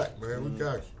got your back, man. We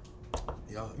got you.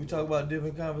 Yeah. We talk about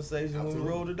different conversations when we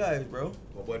Absolutely. roll the dice, bro.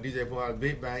 My boy DJ put out a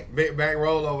big bank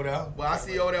roll over there. Boy, I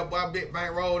see you over there, boy, big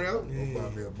bank roll there. Go buy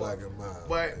me a black and mild.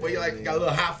 Boy, you like got a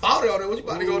little hot 40 on there. What you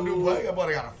about to go do, boy? Your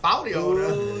boy got a 40 on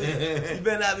Ooh, there. you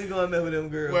better not be going mess with them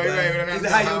girls. Wait, boy. wait, wait, He wait,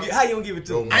 said, wait. how you gonna give it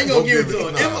to them? I ain't gonna Go give it give to it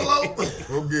an to him. envelope.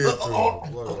 Go give it to him. Fuck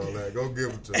all that. Go give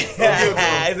it to him.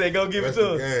 He said, go give it That's to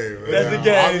the him. game, man. That's the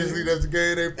game. Obviously, that's the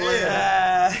game they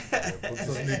playing. Put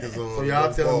some sneakers on. So y'all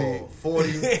go telling me ball.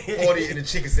 40 in the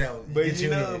chicken sandwich. But Get you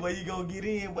know, in. but you gonna get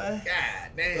in, boy. God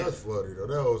damn. That's funny though.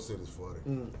 That whole shit is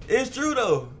funny. It's true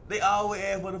though. They always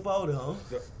ask for the photo,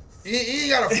 huh? You ain't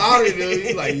got a 40, dude.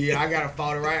 He's like, yeah, I got a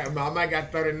 40 right. I might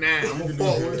got 39. I'm gonna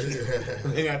fuck with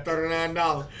you. They got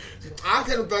 $39. I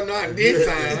could have done that this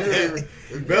time.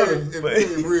 If Better. you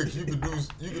ain't rich, you could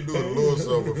do a little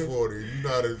something for 40. You know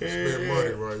how to spend money,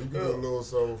 right? You can do a little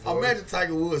something for 40. Imagine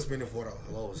Tiger Woods spending $40.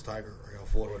 Hello, it's Tiger. I got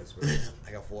 40.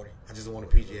 I got 40. I just won a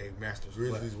PGA Masters.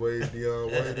 Grizzlies Wade, Deion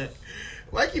Waiters.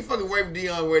 Why you keep fucking waving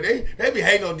Deion Wade? They be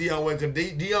hating on Deion Wade because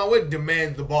Deion Wade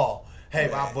demands the ball. Hey,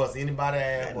 I bust anybody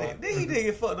ass. boy. Then he did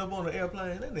get fucked up on the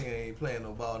airplane. That nigga ain't playing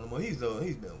no ball no more. He's done with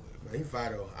it. Man, he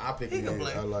fight though. I'll pick He him. can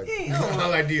play. I like He it. ain't- I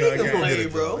like He Deion. can He gonna play, get a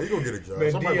bro. job. He gonna get a job.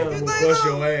 Man, Somebody Deion gonna will bust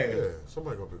your ass. yeah,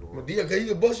 somebody gonna pick him But up. Deion, cause he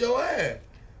can bust your ass.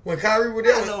 When Kyrie was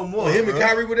there, Not no more, when him bro. and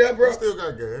Kyrie were there, bro. He still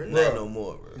got game. Not no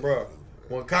more, bro. Bro,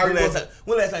 when Kyrie was,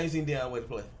 When last time you seen Deion Wade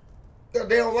play?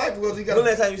 they don't like it because he got. When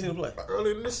last time you seen him play?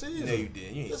 Early in the season. No, you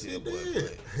didn't. You ain't Yes, seen he that boy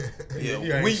did. play. You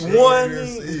Yeah, ain't week seen one. This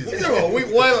he- season. You know, week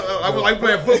one, I was like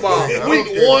playing football. I don't Week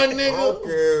care- one, I don't nigga.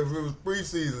 care if it was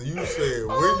preseason. You said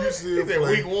when you see him He said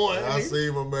play. week one, I nigga.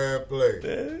 see my man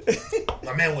play.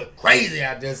 My man went crazy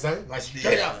out there, son. Like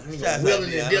straight up, Shouts out willing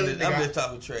to and Deion. dealing. I'm just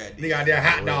talking trash. Nigga out there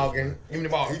hot dogging. Give me the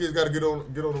ball. He just got to get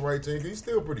on the right team. He's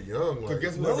still pretty young. Like,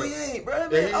 guess No, what? he ain't, bro.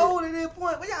 That Yeah, man he- old at that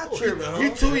point. But y'all tripping, huh? He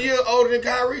 2 years older than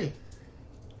Kyrie.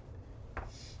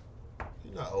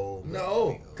 He's not old. Man.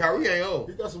 No, Kyrie ain't He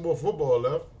old. got some more football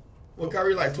left. Well,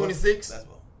 Kyrie like 26. That's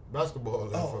what. Basketball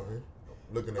left Oh. for him.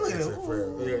 Looking at Look at him.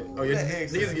 XFL. Yeah. Oh yeah, That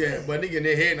niggas get, but nigga in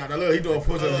their head now. Look, he doing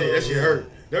push ups. That shit hurt.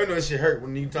 They know that shit hurt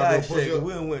when you talk about Dice push Shaker. up.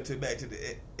 We done went back to the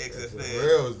XFL.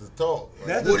 XFL is the talk. Like,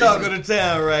 That's the What talk are you of the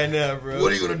town right now, bro.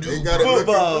 What are you gonna they do? got it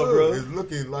Football, looking bro.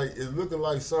 good. It's looking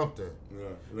like something.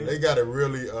 Yeah. They got it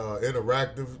really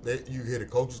interactive. You hear the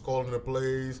coaches calling the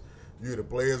plays. You hear the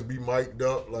players be mic'd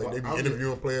up. Like, they be I'm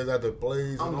interviewing players after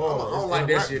plays I and don't all. It's like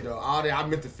that interactive. shit though. All that I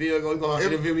meant the field goal. You gonna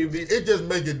interview me, bitch? It just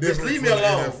make it different leave from me the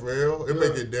alone. NFL. It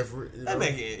make it different. You That know?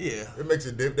 make it, yeah. It makes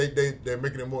it they're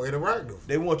making it more interactive.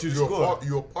 They want you to You're score.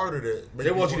 you're a part of that. They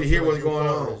want you to hear what's going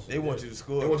on. They want you to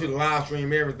score. They want you to live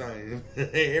stream everything.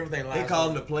 Everything live. They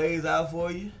calling the plays out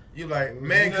for you. You like,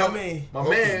 man, You know come what I mean? my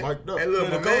Coaches man. mic'd up. Hey, look, Yeah,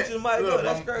 my the man. coaches mic'd Look, up,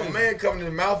 that's my crazy. man coming in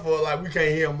his mouth for like we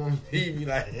can't hear him on TV.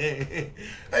 Like, hey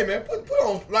man, put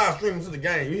on live streaming to the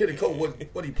game. You hear the coach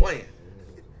what he playing.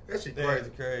 That shit That's crazy.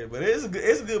 crazy. But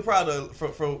it's a good product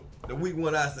from the week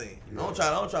one I seen. I don't try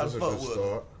to That's a fuck good with it.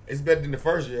 start. It's better than the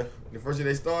first year. The first year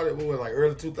they started, what was it, like early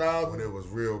When 2000? it was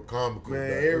real comical. Man,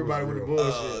 back, it was everybody with the real-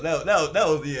 bullshit. That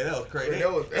was crazy. Yeah,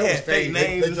 that was They had fake staged.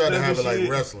 names. They and tried to stuff have it and like shit.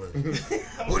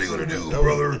 wrestling. What are you gonna do, That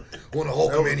brother? was- When a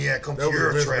Hulk That was- maniac comes that to was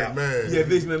your Vince trap? McMahon. Yeah,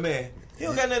 Vince McMahon. He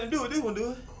don't got nothing to do with this one,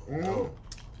 do it?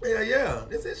 Yeah.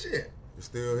 That's that shit. It's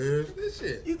still here. That's that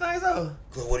shit. You think so?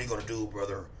 Cause what are you gonna do,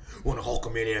 brother? When a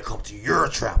Hulkamaniac come to your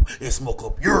trap and smoke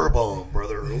up your bum,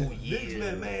 brother? Oh Vince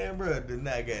yeah. McMahon, bro, did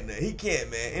not got nothing. He can't,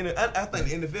 man. And I think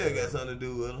the NFL got something to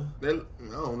do with him.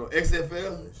 I don't know.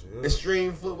 XFL, should.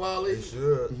 Extreme Football They League.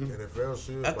 should. NFL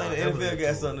should. I think the NFL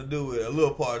got something to do with it, a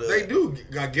little part of They it. do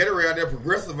got Gatorade out there,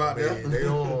 progressive out there, They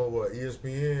on what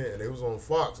ESPN and they was on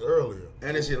Fox earlier.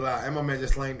 and that shit live. And my man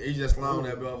just slang, he just slang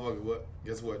that motherfucker. What?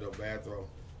 Guess what? Though, bad throw.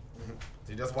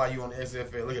 See, that's why you on the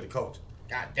XFL. Look at the coach.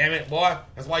 God damn it, boy.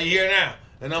 That's why you here now,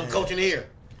 and I'm coaching here.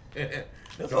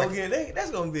 Them folk here, that's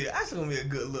gonna be a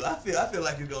good look. I feel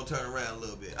like it's gonna turn around a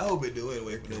little bit. I hope it do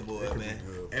anyway for them boys, man.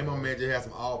 And my man just had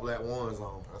some all black ones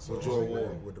on. I saw With Jordan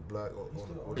Ward. with the black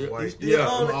with the Yeah, white. still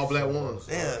on them it? all black ones.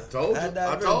 Yeah, Told you.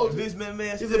 I told you. Vince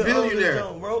McMahon He's still a billionaire. on this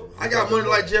joint, bro. I got money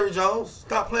like Jerry Jones.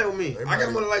 Stop playing with me. They I got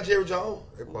might- money like Jerry Jones.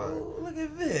 They probably Ooh, look at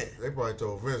Vince. they probably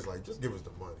told Vince like, just give us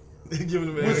the money. Giving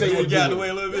him We say a you get out do the it. way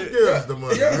a little Just bit. give us the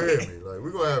money. Yeah. You hear me? Like,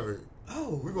 we're gonna have it.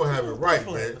 Oh, We're gonna have it right,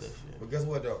 definitely man. for that shit. But guess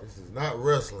what though? This is not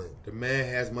wrestling. The man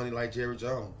has money like Jerry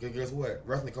Jones. Guess what?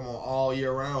 Wrestling come on all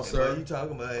year round, What sir. you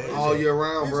talking about? All year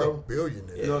round, He's bro. a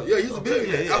billionaire. You know, yeah, he's a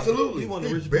billionaire. Yeah. Absolutely. He one of the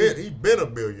He richest been, people. he been a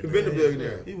billionaire. He been a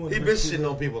billionaire. He He one of the been richest shitting people.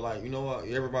 on people like, you know what?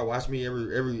 Everybody watch me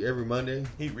every Monday.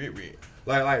 He rich.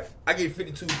 Like I get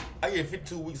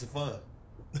 52 weeks of fun.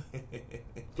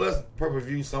 Plus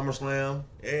pay-per-view, SummerSlam,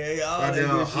 Yeah, all that goddamn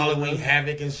good shit, Halloween man.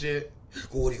 Havoc and shit.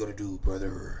 What are you gonna do,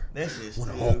 brother? That shit's When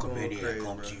a still going Hulkamania crazy,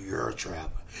 come bro. to your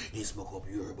trap and smoke up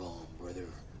your bomb, brother.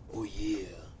 Oh yeah.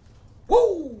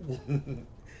 Woo!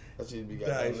 That shit be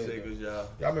goddamn Dice lit. shakers, y'all.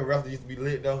 Y'all remember wrestling used to be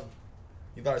lit though?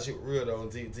 You thought that shit was real though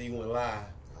until you went live.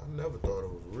 I never thought it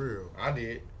was real. I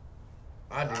did.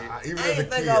 Even I as a didn't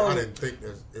think kid, I was- I didn't think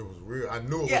that it was real. I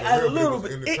knew it Yeah, was a real, little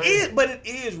but it bit. was It is, entertaining. but it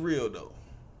is real though.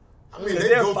 I mean, they're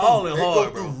they go falling through, hard,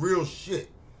 they go bro. through real shit,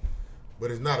 but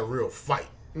it's not a real fight.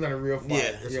 Not a real fight. Yeah,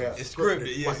 It's yeah. a It's scripted,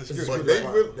 scripted yes, fight. it's But scripted they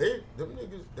fight. really, them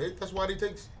niggas, that's why they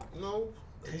take,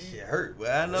 That shit hurt, boy.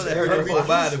 I know That that hurt hurt that whole me.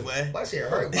 body, boy. That shit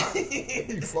hurt. Why? they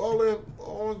be falling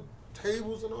on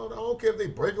tables and all that. I don't care if they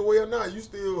break away or not. You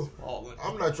still, Falling.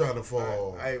 I'm not trying to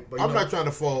fall. But you I'm know- not trying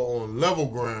to fall on level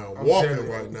ground I'm walking telling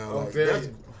you. right now. I'm Like telling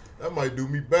you. that might do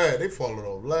me bad. They falling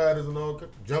off ladders and all,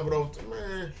 jumping off.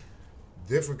 Man,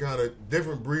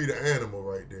 different breed of animal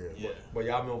right there. Yeah. But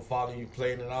y'all remember following you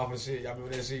playing it off and shit? Y'all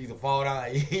remember that shit used to fall down?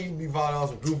 You used to be falling off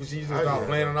some goofy shit. You just I start get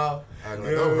playing it. it off. Act like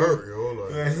You know I'm what I mean? hurt, yo.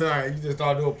 Like, Alright, you just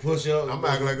start doing push-ups. I'm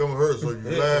acting like I'm hurt, so you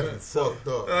laughing fucked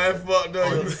up. I fucked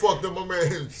up. Oh, you fucked up, my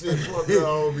man. Shit, fucked up. I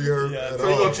don't be hurt Yeah, at So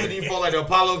you all. gonna treat you fall like the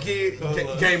Apollo kid?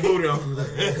 You can't boot him.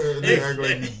 They act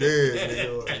like you dead,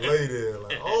 nigga. Like, lay there,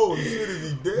 like, oh shit,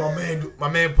 is he dead? My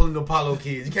man pulling the Apollo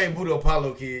kids. You can't boot the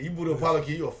Apollo kid. You boot the Apollo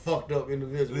kid, you a fucked up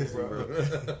individual, Listen,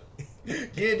 bro.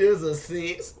 Give this a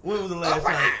 6. When was the last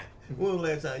Alright. time? When was the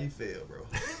last time you failed, bro?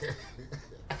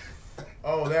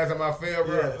 Oh, last time I fell,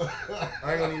 bro.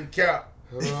 I ain't gonna even count.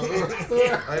 I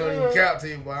ain't gonna even count to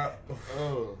you, boy.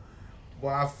 Oh. Boy,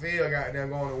 I feel goddamn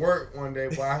going to work one day,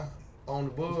 boy. On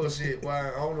the bullshit, boy.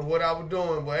 I don't know what I was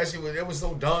doing, but that shit was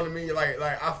so dumb to me. Like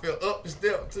I fell up the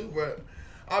step too, but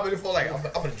I been for like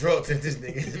I'm a drug test this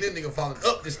nigga. And this nigga falling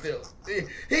up the steps. He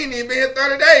ain't even been here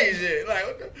 30 days yet. Like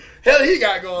what the hell he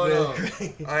got going on?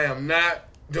 I am not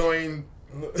doing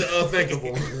the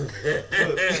unthinkable.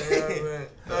 The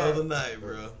other night,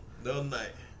 bro. The other night.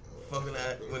 Fucking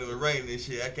when it was raining and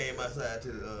shit, I came outside to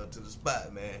the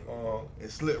spot, man. And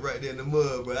slipped right there in the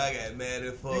mud, bro. I got mad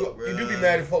as fuck, bro. You do be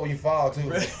mad as fuck when you fall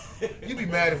too. You be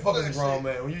mad as fuck as a grown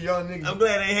man. When you young nigga. I'm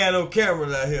glad they ain't had no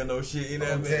cameras out here, no shit. You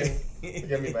know what I mean?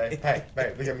 Look at me, man. Hey,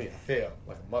 look at me. I fell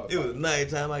like a motherfucker. It was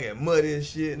nighttime. I got muddy and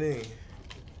shit. Then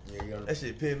Yeah, you know. that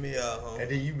shit pissed me off, homie.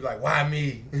 And then you be like, why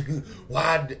me?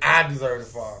 Why I deserve to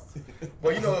fall?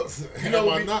 Well, you know Am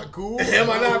I we- not cool? Am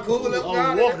I not cool? I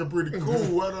was walking pretty cool.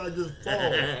 Why did I just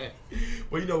fall?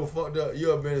 Well, you know what fucked up?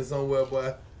 You ever been somewhere,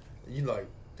 boy? You like,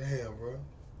 damn, bro.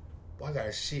 Boy, I got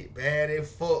a shit bad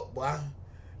as fuck, boy.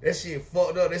 That shit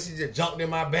fucked up. That shit just jumped in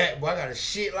my back, boy. I got a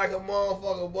shit like a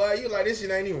motherfucker, boy. You like, this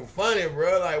shit ain't even funny,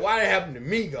 bro. Like, why that happened to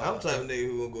me, God? I'm the type of nigga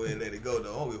who gonna go ahead and let it go,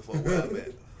 though. I don't give a fuck where I'm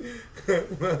at. For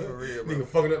real, bro. Nigga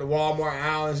fucking up the Walmart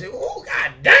aisle and shit. Oh,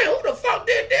 god damn, who the fuck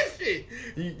did this shit?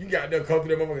 You got there come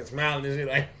through that motherfucker smiling and shit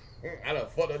like, I done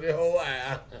fucked up this whole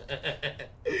aisle.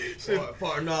 Shit.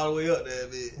 Parting all the way up there,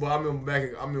 bitch. Boy, I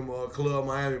remember Club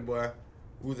Miami, boy.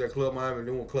 We was at Club Miami.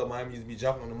 Then when Club Miami used to be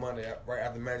jumping on the Monday right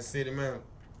after Magic City, man.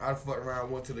 I fucked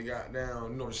around, went to the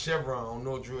goddamn, the Chevron on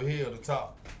North Drill Hill, the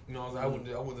top. You know what I'm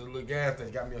saying? I went to the little gas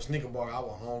station, got me a sneaker bar. I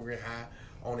was hungry, high,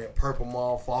 on that purple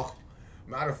motherfucker.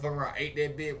 Man, I done fucking around, ate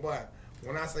that bit, boy.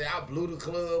 When I say I blew the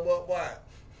club up, boy,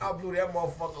 I blew that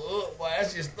motherfucker up, boy. That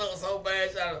shit stunk so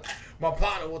bad. My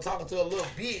partner was talking to a little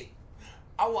bit.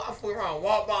 I fucking around,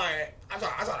 walked by, and I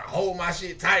tried to hold my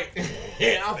shit tight.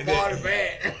 Yeah, I farted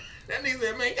bad. That nigga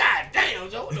said, man, god damn,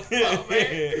 Joe, what the fuck,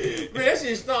 man? Man, that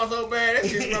shit stunk so bad. That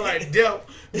shit smell like death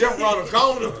around the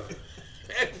corner.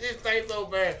 That shit stank so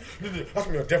bad. I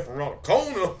smell death around the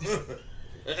corner.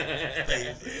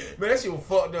 Man, that shit was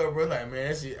fucked up, bro. Like, man,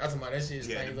 that shit stank so bad.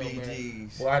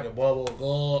 BGs. Boy, I had the bubble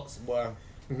guts, boy.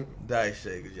 Dice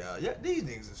shakers, y'all. Yeah, these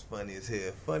niggas is funny as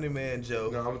hell. Funny man Joe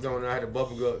No, I'm telling you, I had the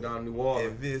bubble gut down in New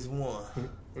Orleans. and Viz one.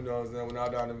 You know what I'm saying? When I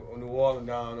was down in New Orleans,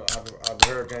 down after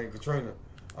Hurricane Katrina,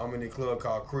 I'm in the club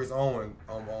called Chris Owen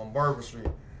on Bourbon Street.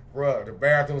 Bruh, the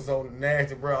bathroom so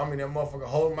nasty, bro. I'm in that motherfucker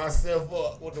holding myself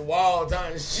up with the wall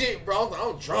down and shit, bro.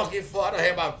 I'm drunk as fuck. I done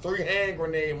had about 3 hand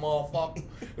grenade, motherfucker.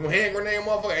 Them hand grenade,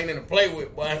 motherfucker, ain't nothing to play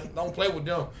with, boy. Don't play with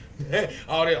them.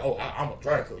 All that, I'm a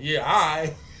drinker. Yeah, all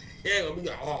right. ain't gonna be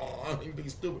like, oh, I ain't being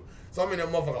stupid. So I'm in that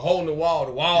motherfucker holding the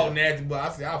wall nasty, but I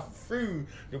said I refuse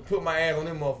to put my ass on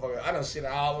them motherfucker. I done shit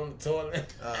all on the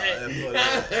toilet.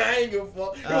 I ain't give a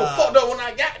fuck. It was fucked up when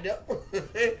I got there.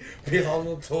 Piss on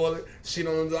the toilet, shit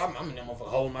on the I'm in that motherfucker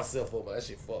holding myself up, but that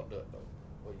shit fucked up though.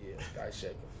 But yeah, dice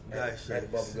shaker. Dice shaker.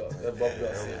 That's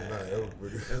bubblegum scene. That's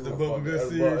the bubblegum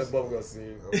scene. That's bubblegum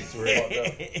scene.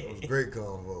 It was a great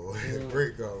convo.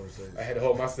 Great conversation. I had to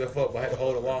hold myself up, but I had to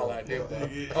hold the wall like that.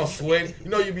 But I'm sweating. You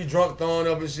know, you be drunk, throwing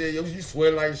up and shit. You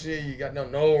sweating like shit. You got no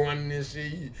nose running and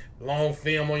shit. You long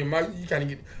film on your mouth. You kind of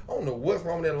get. I don't know what's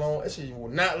wrong with that long. That shit you will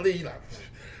not leave. Like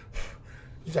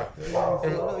you try. You drunk,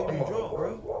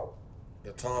 bro.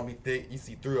 Your tongue be thick. You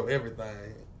see through of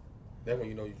everything. That's when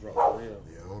you know you drunk for real.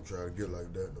 Yeah, I don't try to get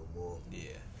like that no more.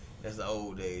 Yeah, that's the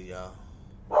old days, y'all.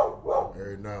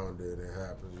 Every now and then it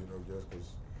happens, you know, just because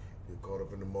you're caught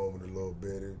up in the moment a little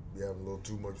bit. You having a little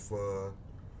too much fun.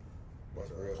 But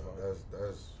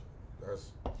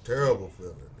that's terrible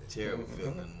feeling. Terrible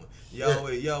feeling. You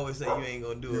always say you ain't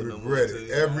gonna do it no more. You regret it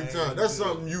every time. That's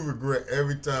something you regret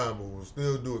every time, but we'll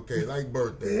still do it. Okay, like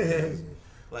birthdays.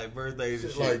 Like birthdays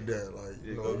and shit like that. Like,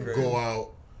 you know, you go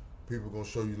out, people gonna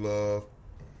show you love.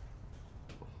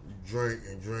 You drink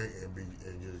and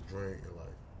just drink and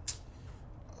like,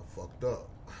 I fucked up.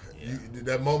 Yeah.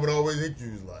 That moment always hit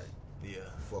you like, yeah,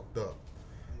 fucked up.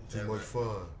 Too much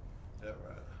fun. That's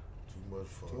right. Too much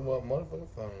fun. Too much motherfucking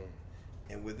fun.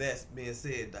 And with that being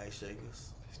said, Dice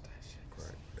Shakers.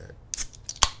 Crack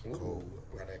that. Cold.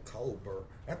 Got that cold burr.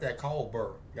 That's that cold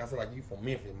burr. Y'all feel like you from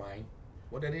Memphis, man.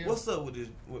 What that is? What's up with this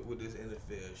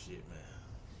NFL shit,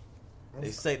 man?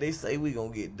 They say we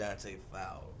gonna get Dante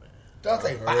Fowler, man.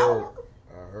 Dante Fowler?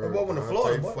 I heard. What went to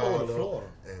Florida? What went to Florida?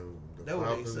 And the That what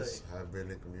they Falcons say. have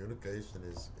been in communication,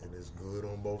 and it's good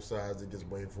on both sides. They're just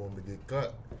waiting for him to get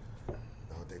cut.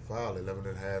 Dante Fowler,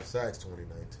 11.5 sacks,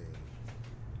 2019.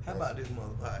 How about this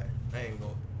month? All right, I ain't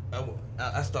gonna.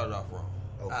 I started off wrong.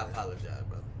 Okay. I apologize,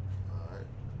 brother. All right.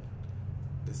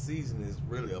 The season is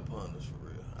really upon us for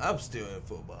real. I'm still in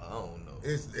football. I don't know.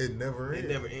 It never ends.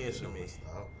 It never ends for me.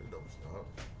 Stop. It don't stop.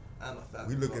 I'm a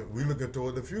Falcon. We looking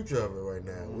toward the future of it right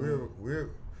now. Mm-hmm. We're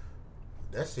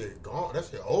that shit gone. That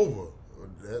shit over.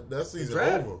 That season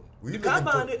Draft. over. The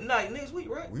combine next week,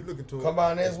 right? We looking toward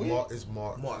Combine next week? It's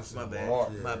March. March, It's my in bad. March,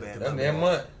 My bad. That's that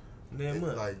month. Damn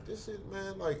month. Like this is,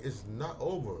 man, like it's not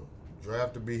over.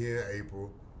 Draft to be here in April.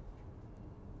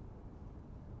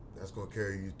 That's gonna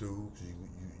carry you through. So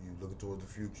you looking towards the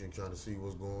future and trying to see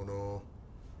what's going on.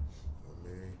 I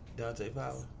mean, Dante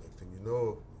Fowler. next thing you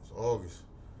know, it's August.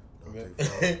 Dante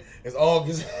Fowler. It's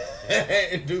August.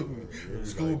 Dude. Really,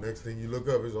 School. like, next thing you look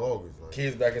up is August. Like,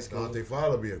 Kids back in school. Dante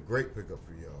Fowler be a great pickup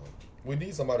for y'all. We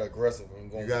need somebody aggressive.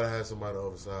 And You gotta have somebody on the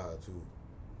other side too.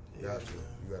 Yeah. Got you.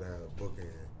 You gotta have a bookend.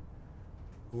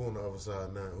 Who on the other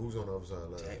side now? Who's on the other side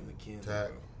last? Tack McKinnon. Tack.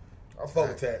 I fuck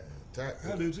with that. Tack.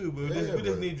 I do too, but Yeah, we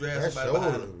just need to draft that somebody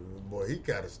behind shoulder, him. boy, he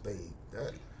gotta stay.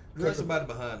 That Draft somebody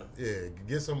behind him. Yeah,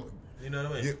 get some. You know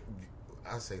what I mean?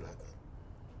 I say like a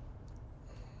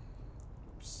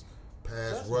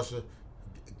pass rusher.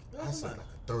 I say like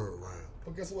a third round.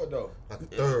 But guess what though? Like a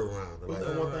third rounder. What's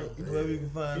Like, that one thing? Whoever you can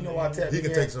find. You know why Tat he can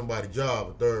began- take somebody's job,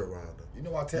 a third rounder. You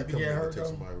know why He Tat come began in and hurt take though?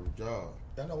 somebody's job.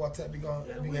 Y'all know why Tat began He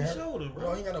got a weak hurt? shoulder, bro.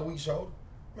 No, he ain't got a weak shoulder.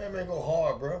 Man, go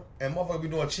hard, bro. And motherfucker be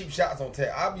doing cheap shots on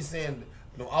Tat. I be seeing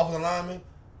the offensive lineman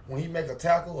when he make a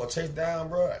tackle or chase down,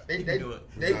 bro. They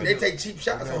take cheap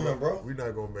shots on him, bro. We're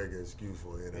not gonna make an excuse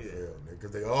for the NFL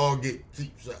because they all get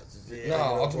cheap shots. And shit. No,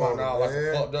 I'm talking about now like a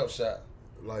Man, fucked up shot.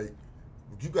 Like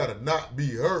you gotta not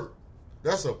be hurt.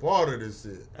 That's a part of this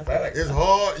shit. Fact. It's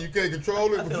hard. You can't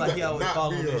control it, I but feel you like he gotta always not fall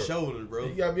be on his hurt. shoulders, bro.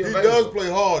 You gotta be He available. does play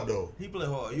hard though. He play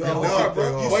hard. He You does always play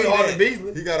bro. hard. Way see harder that. than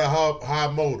Beasley. He got a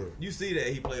high motor, You see that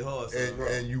he play hard, son.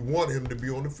 and you want him to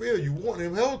be on the field. You want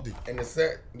him healthy. And the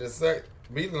sack,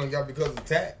 Beasley done got because of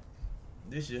Tat.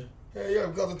 This year. Yeah,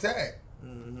 because of Tat.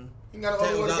 Mm-hmm. He got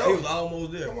He to was go.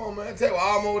 almost there. Come on, man. Tat was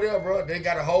almost there, bro. They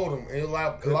got to hold him. And it a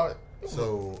lot.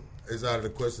 So it's out of the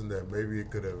question that maybe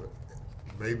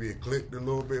it clicked a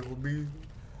little bit for me.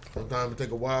 Sometimes it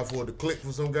take a while for it to click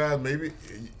for some guys. Maybe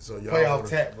so y'all Play off wanna-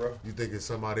 Tat, bro. You think it's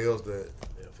somebody else that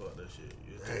Yeah, fuck that shit.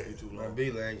 Yeah, take you too Man, long.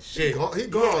 Beasley ain't he shit.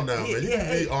 gone now, man. You yeah,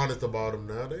 can be honest about him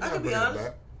now. They I not can be bringing him honest.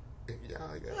 back. Yeah,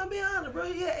 Yeah, I'm being honest,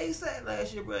 bro. He had 8 sacks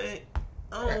last year, bro.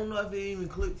 I don't know if it even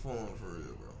clicked for him for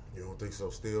real, bro. You don't think so?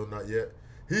 Still not yet.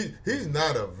 He's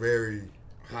not a very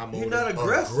High He's motor. not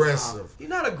aggressive. aggressive. He's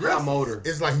not aggressive. High motor.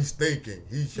 It's like he's thinking.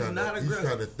 He's trying not to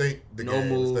aggressive. think the No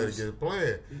game instead moves. of getting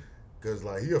playing. Cause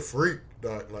like he a freak,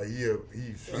 dog. Like he's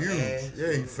huge. fast.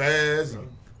 Yeah, he fast.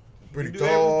 He pretty He do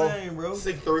tall. everything, bro.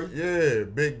 6'3", Yeah,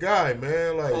 big guy,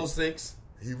 man. Like 4'6".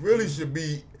 He really should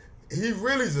be. He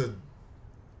really's a.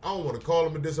 I don't want to call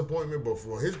him a disappointment, but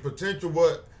for his potential,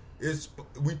 what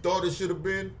we thought it should have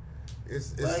been,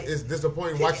 it's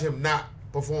disappointing watching him not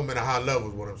perform at a high level.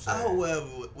 Is what I'm saying. I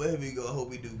hope wherever he go, I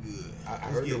hope he do good. I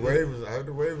heard the Ravens. I heard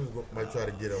the Ravens might try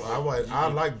to get him. I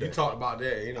like that. You talked about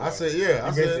that. You know, I said, yeah.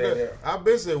 I said that. I've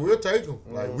been saying we'll take him.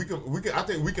 Like we can. I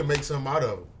think we can make something out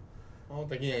of him. I don't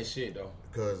think he ain't shit though.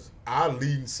 Because our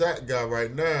leading sack guy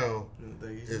right now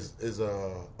is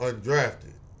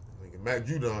undrafted. Mac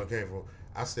Judon came from.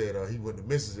 I said he went to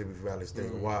Mississippi Valley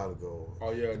State a while ago.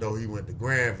 Oh yeah. No, he went to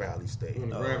Grand Valley State.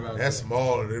 Grand Valley That's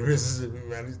smaller than Mississippi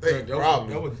Valley State.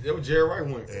 Probably. That was Jerry Wright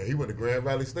went. Yeah, he went to Grand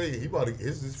Valley State. He about to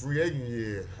his free agent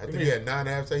year. I think he had 9.5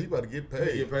 sacks. He about to get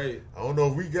paid. I don't know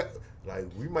if we got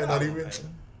we might not even.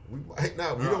 We might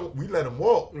not. We don't. We let him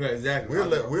walk. Yeah, exactly.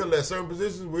 We'll let certain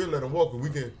positions. We'll let them walk. We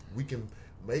can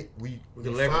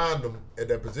find them at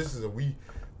that positions and we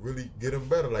really get them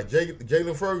better. Like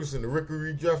Jalen Ferguson, the rookie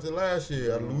we drafted last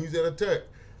year out of Louisiana Tech.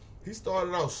 He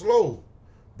started out slow,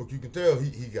 but you can tell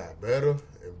he got better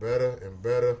and better and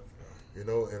better. You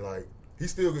know, and like he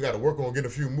still got to work on getting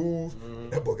a few moves.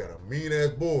 That boy got a mean ass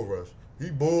bull rush. He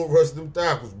bull rushed them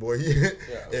tackles, boy.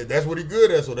 And that's what he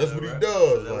good at. So that's what he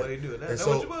does. That's what he do. That's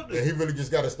what you about to do. And he really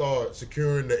just got to start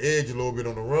securing the edge a little bit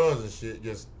on the runs and shit.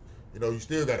 Just you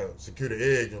still got to secure the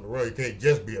edge on the run. You can't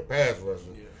just be a pass rusher.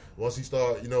 Yeah. Once he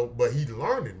start, but he's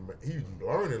learning. He's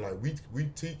learning. Like we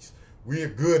teach. We're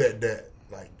good at that.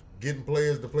 Like getting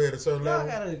players to play at a certain y'all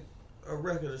level. Got a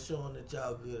record of showing that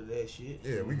y'all good at that shit.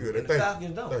 Yeah, we good at that. The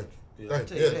Falcons don't. Thank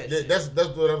you. Yeah, that's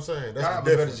what I'm saying. That's the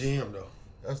difference. Better GM though.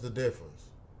 That's the difference.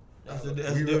 That's the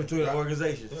difference between the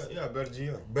organizations. Yeah, better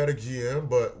GM. Better GM,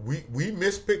 but we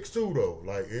miss picks too though.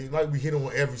 Like it ain't like we hit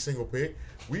on every single pick.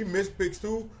 We miss picks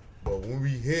too, but when we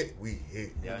hit, we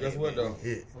hit. Yeah, guess what though? We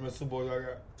hit. How many Super Bowls y'all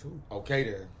got? 2. Okay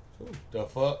then. 2. The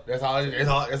fuck? That's all that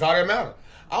matters.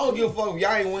 I don't give a fuck if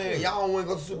y'all ain't win. Y'all don't win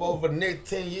go to Super Bowl for the next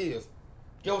 10 years.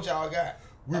 Get what y'all got.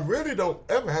 We really don't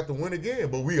ever have to win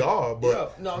again, but we are.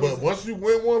 But but once you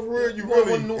win one for real, you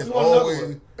really it's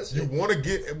always you want to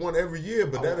get one every year,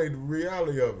 but that ain't the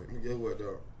reality of it. Guess what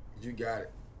though? You got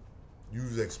it.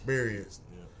 You've experienced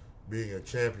being a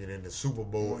champion in the Super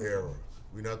Bowl era.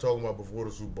 We're not talking about before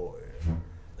the Super Bowl era.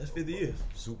 That's 50 years.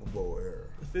 Super Bowl era.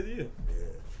 That's 50 years. Yeah,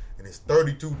 and it's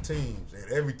 32 teams,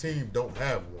 and every team don't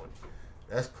have one.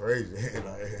 That's crazy.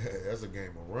 Like, that's a game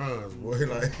of runs, boy.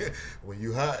 Like when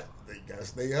you hot, they gotta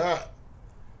stay hot.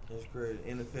 That's crazy.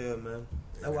 NFL, man.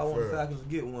 That's why I want the Falcons to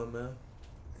get one, man.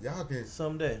 Y'all can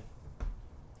someday.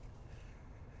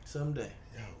 Y'all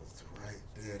was right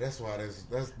there. That's why that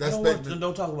statement.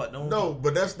 Don't talk about no,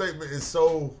 but that statement is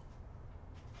so.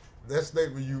 That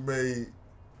statement you made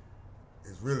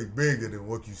is really bigger than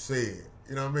what you said.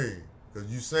 You know what I mean?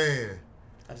 Because you saying.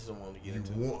 I just don't want to get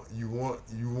into it. You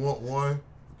want one?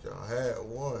 Y'all had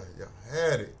one. Y'all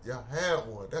had it. Y'all had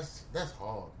one. That's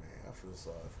hard, man. I feel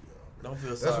sorry for y'all. Don't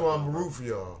feel sorry. That's why I'm a root for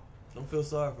y'all. Don't feel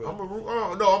sorry for. I'm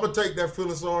gonna take that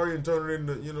feeling sorry and turn it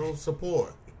into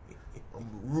support. I'm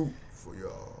a root for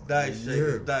y'all. Dice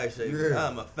shaker. Yeah.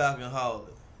 I'm a Falcon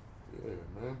holic. Yeah,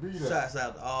 man. Be that. Shouts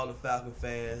out to all the Falcon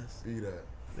fans. Be that.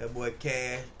 That boy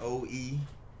Cash, OE,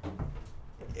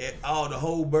 all the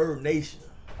whole Bird Nation.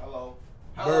 Hello.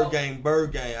 Bird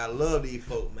gang. I love these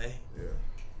folk, man. Yeah.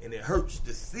 And it hurts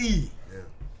to see that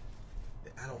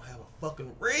I don't have a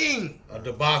fucking ring. A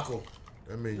debacle.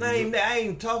 That means I ain't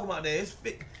even talking about that.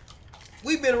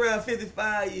 We've been around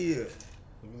 55 years.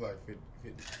 You like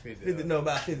 50 no,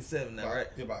 about 57 now, right?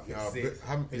 About 56.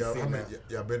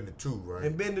 Y'all been to 2, right?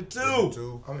 And been to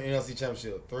 2. How many NFC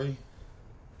championship? 3?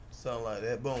 Something like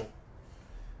that. Boom.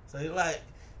 So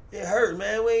it hurt,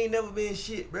 man. We ain't never been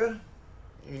shit, bro.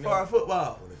 Far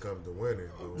football. When it comes to winning,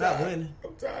 bro. Not winning.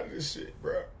 I'm tired of this shit,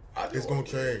 bro. It's gonna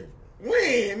change.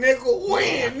 Win, nigga.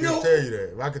 Win, I can tell you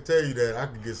that. If I could tell you that, I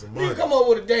could get some money. You come up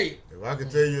with a date. If I could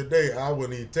tell you a date, I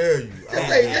wouldn't even tell you.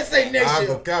 Let's say next year. I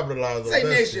could capitalize on that. Say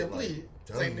next year, shit. please.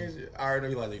 Say next year. I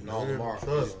already know you like no tomorrow.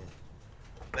 Trust me.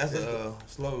 That's a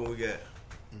slogan we got.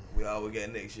 We always got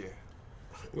next year.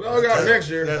 We all got next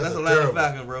year. That's a lot of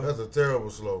Falcons, bro. That's a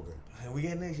terrible slogan. And we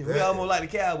got next year. We almost like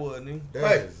the Cowboys, nigga.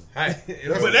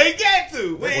 But they got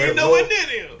to. We ain't nowhere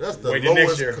near them. That's the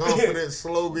lowest confident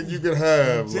slogan you can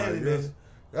have.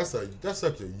 That's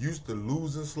such a used to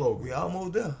losing slogan. We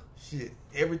almost there. Shit.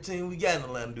 Every team we got in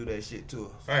Atlanta do that shit to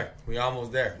us. Hey, we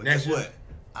almost there. But guess what?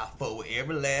 I fuck with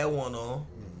every last one on.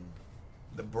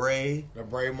 The Brave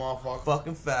motherfucker.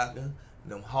 Fucking Falcon.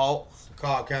 Them Hawks.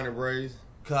 Cobb County Braves.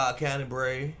 Cobb County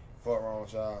Brave. Fuck wrong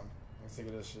with y'all. I'm sick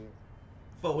of this shit.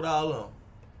 Fuck with all of them.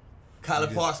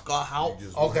 College Park,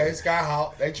 Skyhawk. Okay,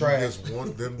 Skyhawk, they You trash. just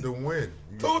want them to win.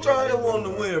 You Who just trying to them want to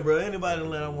win, bro? Anybody in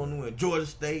Atlanta want to win? Georgia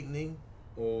State, nigga.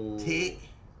 Ooh. Tech.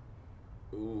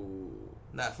 Ooh.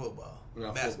 Not football.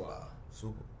 Not Basketball.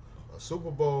 football. A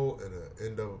Super Bowl and an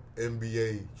end of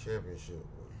NBA championship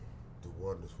would do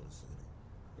wonders for the city.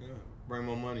 Yeah. Bring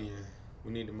more money in.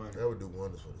 We need the money. That would do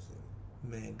wonders for the city.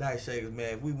 Man, Dice Shakers,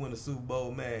 man, if we win the Super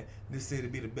Bowl, man, this city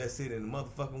be the best city in the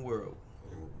motherfucking world.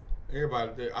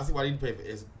 Everybody, I see why you pay for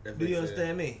FX. Do you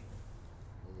understand me?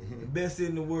 The best city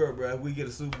in the world, bro. If we get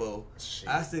a Super Bowl, Shit.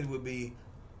 our city would be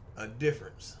a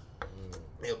difference.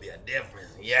 It'll be a difference.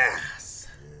 Yes.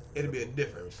 Yeah, It'll be a that would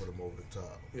difference. put them over the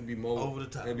top. It'd be more Over the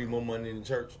top. It'd be more money in the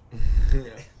church.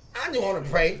 I just want to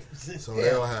pray. So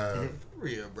they'll have.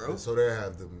 Real, bro. So they'll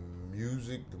have the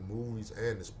music, the movies,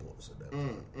 and the sports at that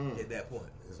point. At that point.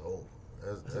 It's over.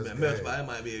 That's Man, game. Melch, that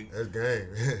might be That's game.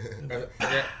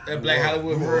 that Black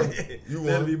Hollywood bro. You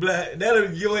that'll won. be black. That'll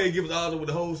go ahead and give us all with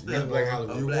the whole stuff. That's Black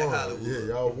Hollywood. Of You Black won. Hollywood. Yeah,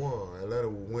 y'all won. Atlanta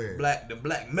will win. The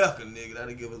black Mecca, nigga.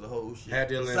 That'll give us the whole shit. Had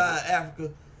the Olympics. Besides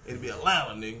Africa, it'll be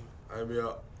Atlanta, nigga. I'd be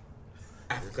up.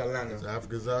 Africa Atlanta.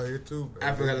 Africa's out here too. Man.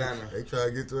 Africa, Atlanta. They try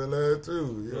to get to Atlanta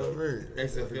too. You know what I mean?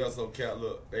 XFL so cat.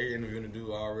 Look, they interviewing the dude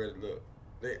already. Look,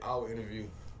 they all interview.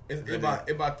 It's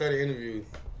about 30 interviews.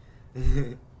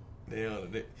 They on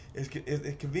it. It's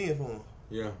convenient for them.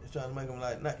 Yeah. It's trying to make them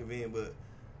like not convenient, but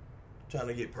trying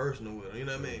to get personal with them. You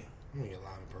know what I mean? I'm gonna get a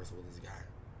live in person with this guy.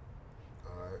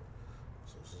 All right.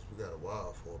 So since we got a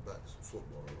while for back to some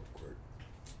football real quick.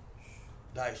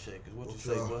 Dice shakers. What you What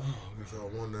say, y'all, boy? what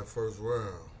y'all won that first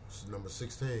round? This is number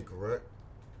 16, correct?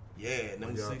 Yeah,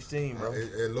 number Y'all- 16, bro.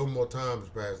 A little more time has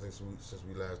passed since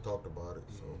we last talked about it.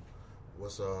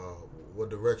 So, what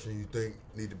direction you think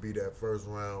need to be that first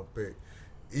round pick?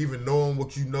 Even knowing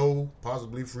what you know,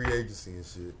 possibly free agency and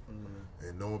shit,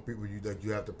 and knowing people that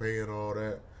you have to pay and all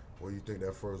that, where you think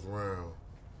that first round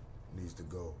needs to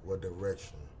go? What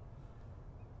direction?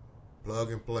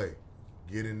 Plug and play.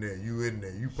 Get in there. You in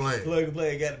there. You playing. Plug and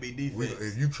play got to be We,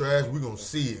 defense. if you trash, we gonna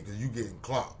see it because you getting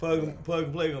clocked. Plug and play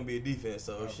gonna be a defense,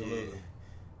 so Absolutely. shit.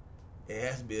 It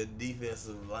has to be a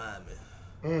defensive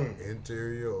lineman.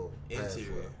 Interior or pass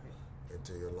Interior. rush?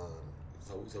 Interior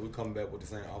lineman. So we coming back with the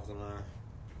same offensive line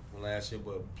from last year,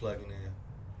 but plugging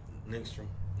in Nickstrom.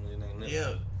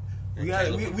 Yeah. And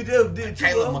We Caleb- did two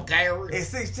Caleb of them. McGarry. At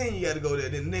 16, you got to go there.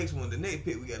 Then the next one, the next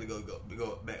pick, we got to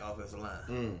go back offensive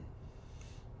line.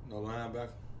 No linebacker.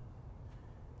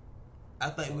 I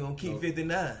think we're going to keep No.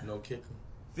 59. No kicker.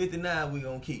 59 we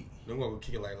going to keep. Then we're gonna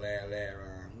kick it like last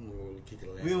round. We're gonna kick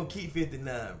it last. We going to keep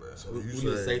 59, bro. So We you need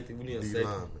a say safety. We need a D safety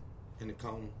lineman. in the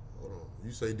corner. Hold on.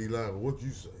 You say D lineman. What you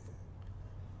say?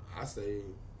 I say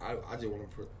I just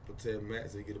want to protect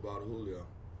Max to get the ball to Julio.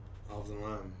 Offensive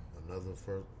lineman. Another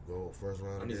first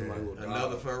round. I need again. somebody with a dog.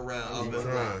 Another first round I need Keep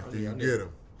offensive trying. line. Till you I need- get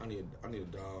him. I need a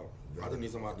dog. I just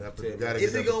need somebody to That- protect you gotta me. get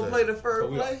Is he that going to play the first So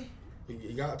we- play?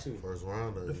 You got to. First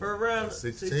round. The first round, At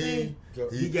 16.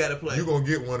 16? He gotta play. You gonna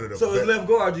get one of them. So it's left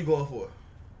guard you going for?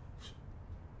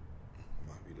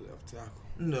 Might be the left tackle.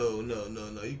 No.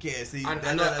 You can't see. I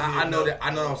know that.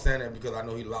 I know I'm saying that because I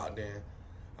know he locked in.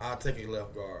 I'll take a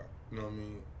left guard. You know what I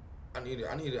mean? I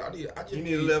just You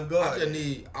need a left guard. I just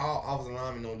need all offensive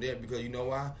linemen on that because you know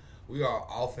why? We are an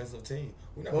offensive team.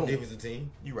 We're not a Boom. defensive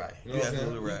team. You right. You know You what I'm saying?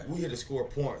 absolutely right. We here to score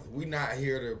points. We not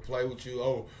here to play with you.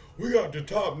 Oh, we got the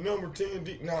top number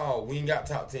 10. No, we ain't got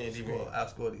top 10 defense. Well,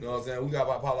 outscore You know what I'm saying? We got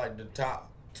probably like the top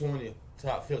 20,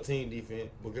 top 15 defense.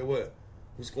 But guess what?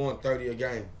 We scoring 30 a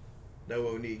game. That's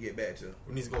what we need to get back to.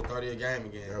 We need to score 30 a game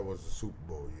again. That was the Super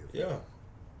Bowl year. Yeah.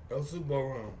 That was Super Bowl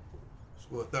run.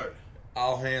 Score 30.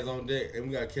 All hands on deck, and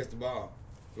we got to catch the ball.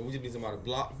 So we just need somebody to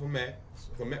block for Matt.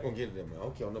 Because Matt going to get it there, man. I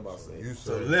don't care what nobody say. You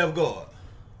So say left guard.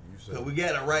 You say Cause we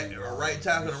got a right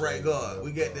tackle and a right guard.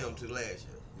 We got them two last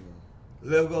year.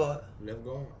 Left guard. Left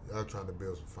guard. Y'all trying to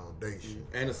build some foundation.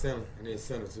 And a center. I need a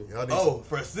center, too. Y'all need Oh,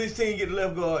 for 16 get the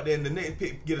left guard, then the next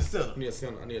pick get a center. I need a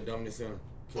center. I need a dominant center.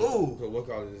 Ooh. Because what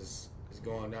call is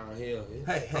going downhill.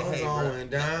 Hey, I'm bro. going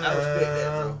down. I respect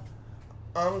that, bro.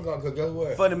 I'm going, because guess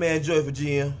what? Funny man Joy for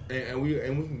GM. And we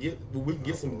can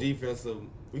get some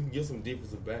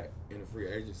defensive back in the free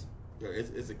agency. Yeah,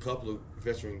 it's a couple of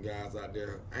veteran guys out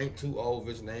there. Ain't too old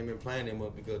veteran. They ain't been playing them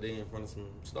up because they in front of some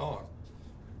stars.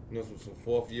 You know, some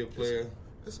 4th-year players.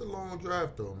 It's a long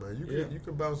draft though, man. You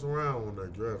can bounce around on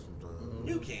that draft sometimes.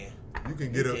 You can. You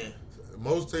can get You a. can.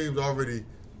 Most teams already.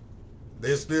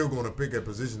 They're still going to pick a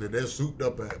position that they're souped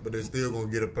up at, but they're still going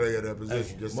to get a player at that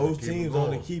position. Just to Most keep 'em teams going.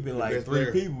 only keeping The like best 3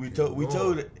 player. people. We Keep 'em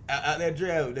told going. out that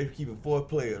draft they keeping 4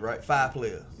 players, right? 5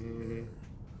 players. Mm-hmm.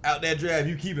 out that draft,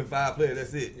 you keeping 5 players.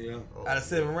 That's it. Yeah, Out of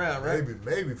 7 rounds, right?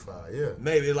 Maybe 5. Yeah.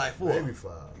 Maybe like 4. Maybe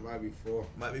 5. might be 4.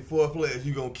 Might be 4 players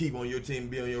you gonna keep on your team,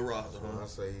 be on your roster. That's why I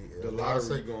say The that's why I lottery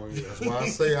say- going. That's why I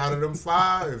say out of them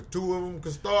 5, if 2 of them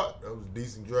could start, that was a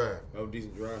decent draft. Oh,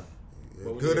 decent drive.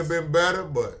 It could have been better,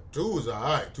 but 2 is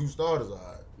alright. 2 starters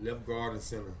alright. Left guard and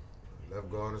center. Left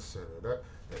guard and center.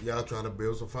 That y'all trying to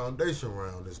build some foundation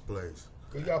around this place.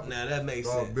 Cause y'all, Now that makes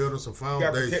Start sense. building some you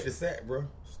gotta protect the foundation. sack, bro.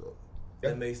 So,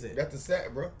 That makes sense. That's the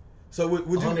sack, bro. So would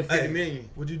you 150 million.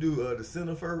 Would you do the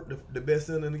center first, the best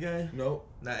center in the game? No,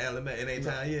 Not Alabama. It ain't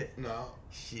time yet. no.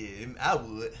 Shit, I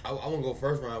would. I want to go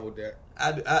first round with that.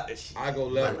 Shit. I go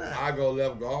left. Why not? I go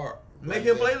left guard. Make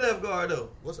him play left guard though.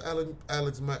 what's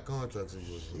Alex Mack contract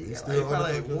situation? He He's got still like,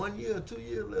 probably under like contract? 1 year, 2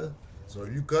 years left. So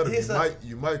if you cut him, He's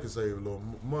you might could save a little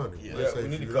money. Yeah. Might Yeah, save we a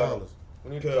need few to cut him. dollars.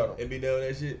 We need to cut him. And be done with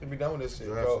that shit. We be done with this shit,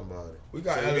 Draft bro. somebody. We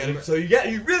got So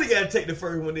you really gotta take the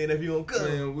first one then if you don't cut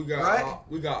him. Man, we got right.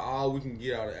 all we can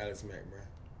get out of Alex Mack, man.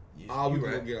 Yeah, All we you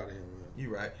can right. get out of him, man.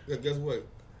 You right. Because guess what?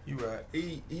 You right.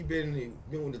 He been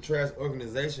with the trash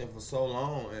organization for so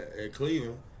long at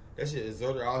Cleveland. That shit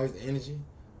exerted all his energy,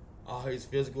 all his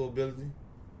physical ability.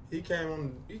 He came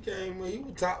when he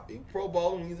was top. He was Pro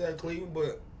Bowler when he was at Cleveland,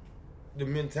 but the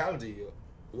mentality of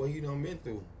what he done been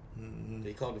through. Mm-hmm.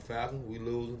 They called the Falcons. We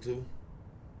losing too.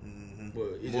 Mm-hmm.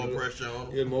 But it More just- pressure on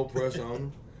him. Yeah, more pressure on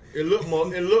him. It looked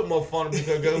more fun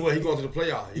because guess what? He going to the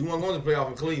playoff. He wasn't going to the playoff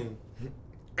in Cleveland.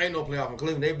 Ain't no playoff in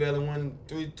Cleveland. They barely won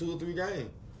 2 or 3 games.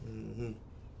 Mm-hmm.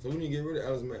 So we need to get rid of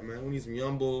Alex Mack, man. We need some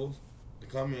young bulls to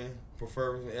come in,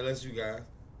 prefer some LSU guys.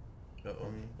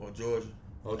 Or Georgia.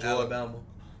 Or Georgia. Alabama.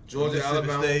 Georgia, Mississippi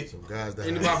Alabama. State. Some guys that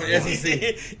Anybody from have, the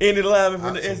SEC. Any lineman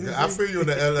from the SEC. I feel you in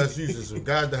the LSU. Some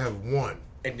guys that have won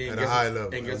And then at guess a high what?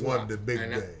 level And guess and won what? the big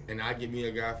and game. And I give me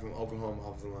a guy from Oklahoma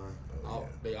offensive line. Oh, yeah.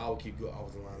 They all keep good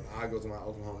offensive line. I go to my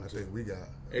Oklahoma I too. think we got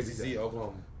SEC,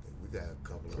 Oklahoma. We got a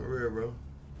couple For of real, bro.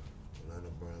 Atlanta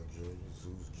Brown Jr.,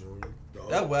 Zeus Jr.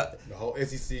 That's what. The whole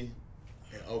SEC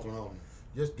and Oklahoma.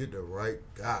 Just get the right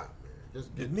guy, man.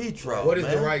 Just The get Mitro. What is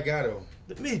man. the right guy though?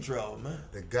 The Mitro, man.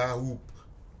 the guy who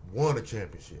won a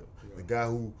championship. The guy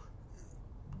who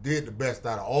did the best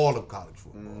out of all of college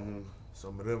football.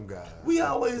 Some of them guys. We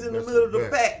always in the best middle of the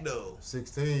best. pack, though.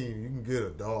 16, you can get a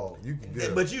dog. You can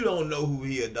get But you don't know who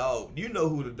he a dog. You know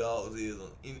who the dogs is.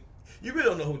 You really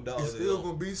don't know who the dogs It's is. still on.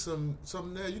 gonna be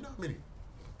something there. You know how many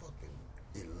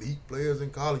fucking elite players in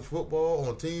college football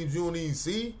on teams you don't even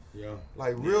see? Yeah.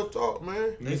 Like real talk,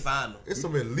 man. They find them. It's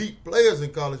some elite players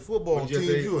in college football But on just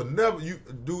teams say- you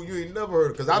ain't never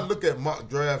heard of. Because I look at mock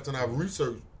drafts and I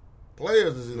research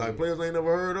players and shit, like players I ain't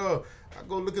never heard of. I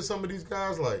go look at some of these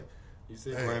guys like You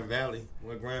said Hey. Grand Valley.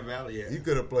 Where Grand Valley at? he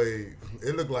could have played.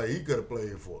 It looked like he could have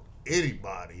played for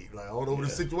anybody. Like I don't know what the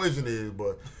situation is,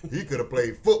 but he could have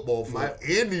played football for My-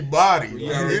 anybody. You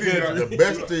Like, already- the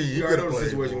best team he You could already know have the played.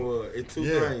 situation for. was. It's 2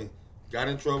 Yeah. things. Got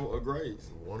in trouble or grades.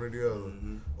 One or the other.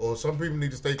 Or some people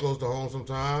need to stay close to home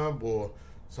sometime. Or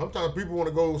sometimes people want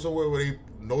to go somewhere where they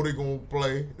know they're gonna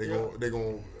play. They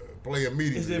gonna play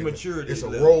immediately. It's their maturity It's a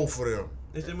level. role for them.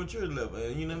 It's a maturity level.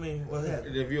 You know what I mean? What happened?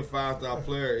 And if you're a 5-star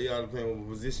player, you ought to play what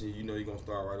position you know you're gonna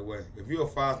start right away. If you're a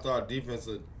 5-star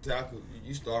defensive tackle,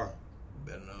 you start.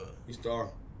 Better know it. You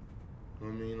start. You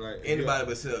know what I mean, like if Anybody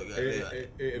but Self got if that.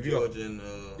 you're- Georgia and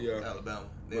Yeah. Alabama.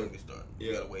 They don't get started.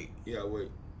 You Yeah. gotta wait. you gotta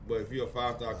wait. But if you're a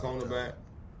 5-star cornerback,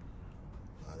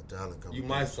 A lot of talent coming you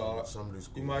might through start. Some of these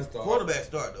schools. You might start. Quarterback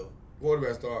start though.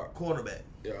 Quarterback start. Cornerback.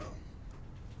 Yeah.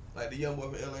 Like the young boy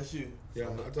from LSU. Yeah.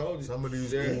 I told you. Some of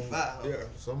these yeah. schools, Yeah.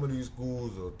 some of these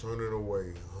schools are turning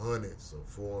away hundreds of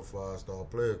 4 and 5-star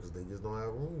players because they just don't have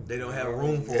room. They don't have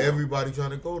room for 'em. Everybody trying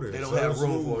to go there. They don't Certain have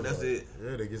room schools, for 'em. That's like, it.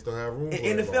 Yeah, they just don't have room. And for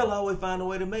NFL everybody. always find a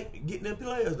way to get them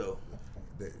players though.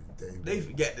 They They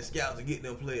got the scouts to get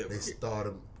them players. they bro.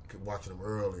 started watching them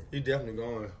early. He definitely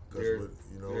going. Because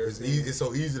you know Derek it's Stingley. it's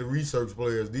so easy to research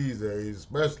players these days,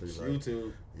 especially like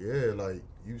YouTube. yeah, like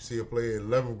you see a player in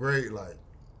 11th grade, like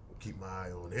keep my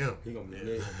eye on him. He gonna be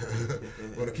lit.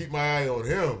 Gonna keep my eye on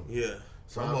him. Yeah.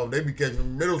 Some of them they be catching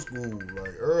in middle school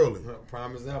like early.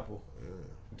 Prime example.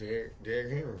 Yeah,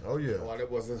 Derrick Henry. Oh, yeah. Why that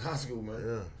was in high school, man.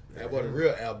 yeah. That was the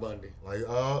real Al Bundy.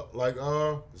 Like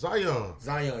Zion.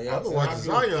 Zion, yeah. I've been watching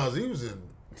Zion's. He was in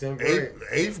 10th grade.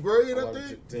 eighth grade, I I watched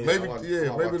think. 10th. Maybe I watched maybe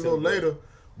a little 10th grade. later.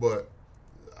 But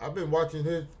I've been watching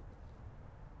his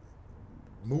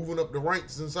moving up the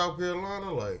ranks in South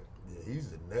Carolina. Like, yeah, he's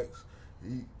the next.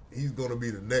 He's gonna be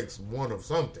the next one of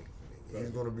something. He's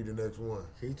gonna be the next one.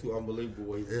 He too unbelievable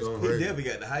what he's It's doing. He crazy.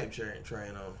 definitely got the hype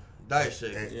train on him. Dice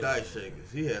shakers, Yeah. dice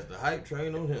shakers. He has the hype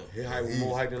train on him. He hype with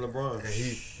more hype than LeBron. And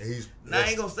he's Now I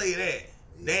ain't gonna say that.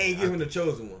 They ain't giving the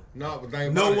chosen one. No, but they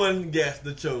No one gets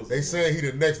the chosen. They saying he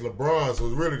the next LeBron, so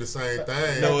it's really the same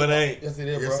thing. No, it ain't. Yes, it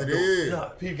is, bro. Yes, it is.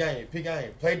 No, peep game.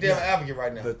 Play devil advocate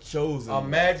right now. The chosen.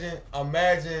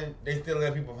 Imagine they still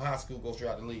let people from high school go straight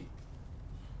out the league.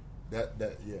 Yeah.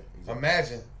 Exactly.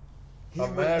 Imagine. He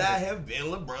would not have been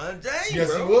LeBron James.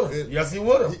 Yes, bro. he would. Yes, he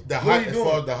would have. The height, as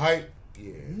far as the height,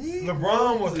 yeah.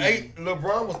 LeBron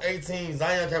was 18.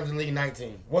 Zion came to the league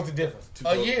 19. What's the difference?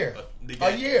 A year.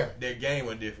 A year. Their game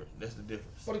was different. That's the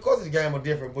difference. But of course, his game was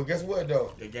different. But guess what,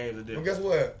 though? Their games are But different. guess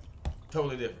what?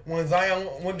 Totally different. When Zion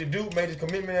went to Duke, made his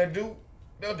commitment at Duke,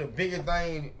 that was the biggest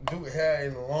thing Duke had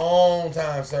in a long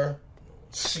time, sir.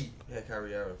 Shit. He had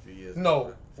Kyrie Irving a few years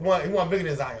No, ago. he wasn't bigger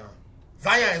than Zion.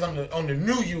 Zion is on the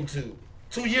new YouTube.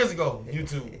 2 years ago,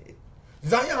 YouTube.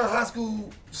 Zion high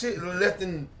school shit less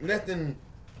than I'm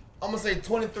gonna say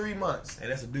 23 months. Hey,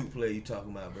 that's a Duke player you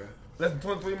talking about, bro. Less than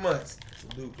 23 months. It's a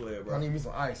Duke player, I bro. need me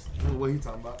some ice. What he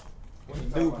talking about? What he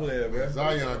Duke player, bro.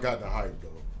 Zion got the hype though.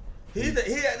 He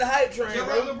had the hype train, Yeah,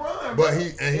 bro. LeBron,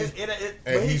 But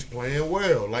But he's playing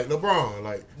well, like LeBron.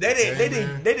 Like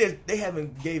they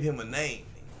haven't gave him a name.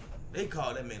 They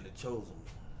call that man the chosen.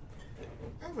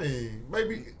 I mean,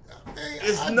 maybe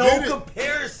It's I no get it.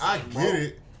 comparison. I get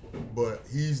it, but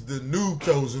he's the new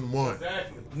chosen one.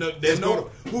 Exactly. No, there's no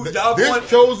who This y'all point,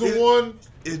 chosen one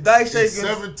is Dice is Shakers.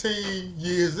 17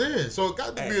 years in, so it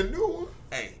got to be a new one.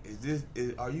 Hey,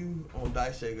 are you on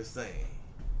Dice Shaker saying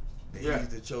that Yeah. he's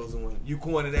the chosen one? You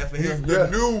coined that for He's him? the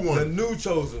new The one, new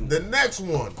chosen the one. next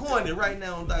one. Coined it right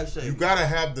now on Dice Shaker. You gotta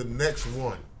have the next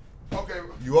one. Okay.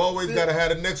 You always gotta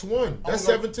have the next one. That's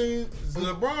gonna- 17.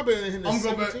 LeBron been in I'm his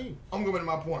going back. 17. I'm going back to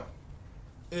my point.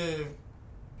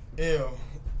 If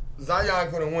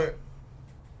Zion could have went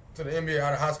to the NBA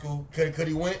out of high school, could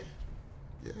he went?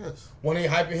 Yes. When they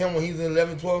hyping him when he was in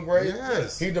 11th, 12th grade?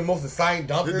 Yes. He's the most exciting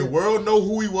dunker. Did the world know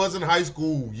who he was in high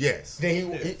school? Yes.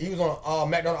 Then he was on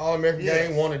McDonald's All-American Yes.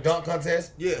 game, won a dunk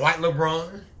contest, Yeah. like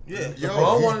LeBron. Yeah. Yo,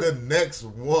 LeBron he's wanted- the next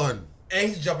one. And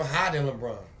he's jumping higher than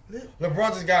LeBron.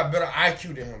 LeBron just got better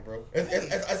IQ than him, bro.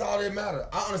 It's all that matters.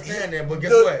 I understand that, but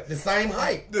guess what? The same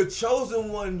height. The chosen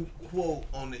one quote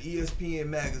on the ESPN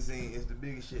magazine is the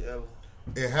biggest shit ever.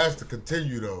 It has to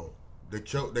continue though.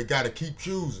 They got to keep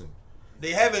choosing.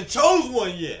 They haven't chose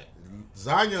one yet.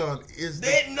 Zion is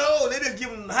They just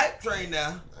giving him the hype train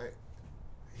now.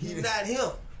 he He's not him.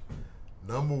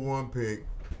 number one pick.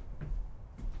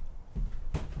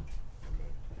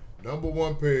 Number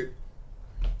one pick.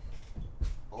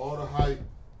 All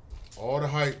the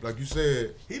hype, like you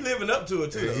said. He living up to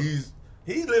it too. And Though.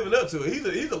 He's living up to it.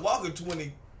 He's a walking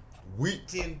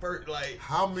 2010 like.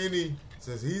 How many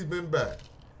since he's been back?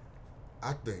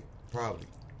 I think probably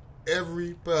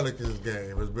every Pelicans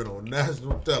game has been on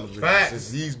national television Facts.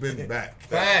 since he's been back.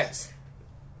 Facts.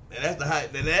 And that's the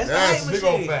hype. That's the That's hype big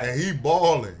old machine. fact. And he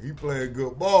balling. He playing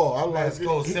good ball. I like Let's it.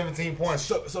 go 17 points.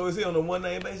 So is he on a one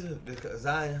name basis?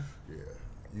 Zion. Yeah.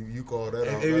 You call that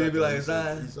out. Maybe back be like when you say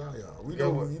Zion. he's Zion. We Yo, know,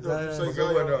 what? you know, Zion. you say But guess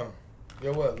Zion. what, though?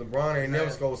 Guess what? LeBron ain't never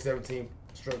scored 17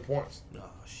 straight points. Oh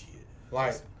shit.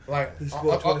 Like He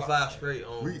scored 25 straight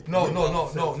on. No. Let's I'm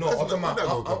not- talking we're not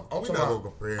gonna about.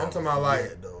 compare I'm him talking about like.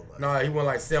 yet, though, like- Nah, he went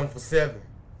like 7 for 7.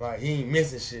 Like he ain't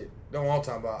missing shit. That's what I'm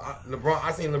talking about.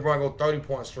 I seen LeBron go 30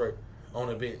 points straight on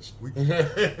the bench. We-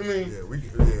 I mean,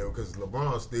 Yeah, because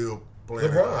LeBron's still playing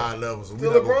at LeBron. a high level, so we're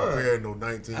Still not gonna LeBron. compare no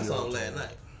 19. I saw him last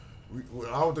night.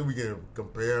 I don't think we can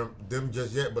compare them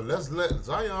just yet, but let's let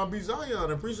Zion be Zion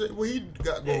and appreciate what he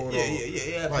got going on.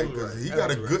 Yeah. Like, absolutely cause right. he got a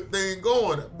Absolutely good thing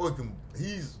going. That boy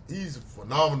he's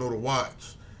phenomenal to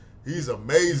watch. He's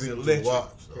amazing He's to electric.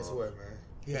 watch. guess what, man?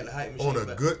 He had the hype machine. On a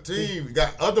back. good team, he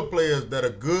got other players that are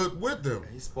good with him.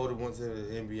 He supposed to went to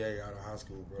the NBA out of high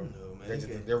school, bro. No, man, They he just,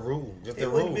 can't. their rule. Just It their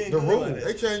wouldn't rule. be The good rule. like that.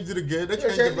 They changed it again. They Yeah,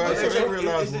 changed it back. changed So it. they It's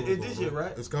realized this what was year, going on.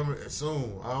 right? It's coming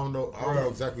soon. I don't know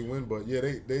exactly when, but yeah,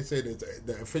 they said that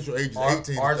the official age is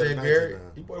 18. RJ instead of 19 Barrett,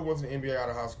 now. he probably went to the NBA out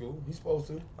of high school. He's supposed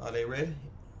to. Are they ready?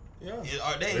 Yeah.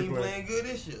 Are they ain't play. playing good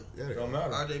this year? Yeah, It don't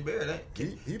matter. RJ Barrett ain't.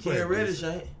 He Ken playing Reddish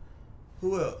decent. ain't.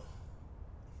 Who else?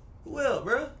 Who else,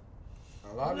 bro?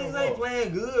 A lot of Niggas them ain't go.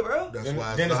 playing good, bro. That's Dennis,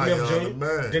 why Dennis Zion Smith the Jr.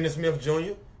 man. Dennis Smith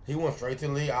Jr. He went straight to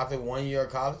the league after 1 year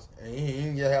of college, and he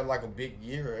didn't just have like a big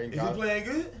year in Is he college. playing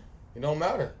good? It don't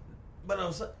matter. But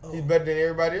I'm saying, He's better than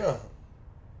everybody else.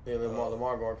 Yeah,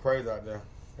 Lamar going crazy out there.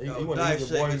 He went to Dice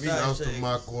the boy Shakers, beat. Dice Shouts to Shakers.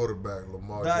 my quarterback,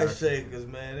 Lamar Dice Jackson. Shakers,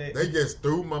 man. They just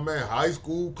threw my man high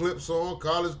school clips on,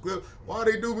 college clips. Why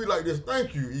they do me like this?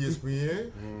 Thank you,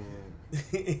 ESPN.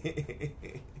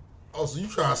 Oh, so you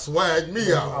trying to swag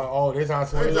me out? Oh, they trying to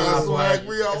swag They you. trying to swag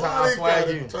me out. They Why trying they to swag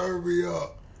gotta you. turn me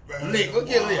up, man? Lick, look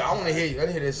at Lick. I want to hear you. Let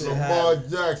me hear this shit. Lamar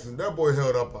Jackson, that boy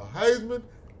held up a Heisman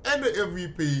and the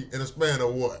MVP in a span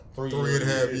of what?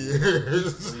 3.5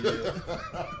 years.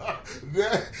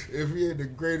 That, if he ain't the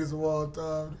greatest of all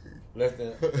time, Less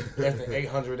than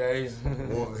 800 days.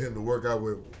 want him to work out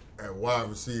at wide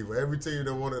receiver. Every team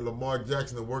that wanted Lamar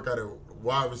Jackson to work out at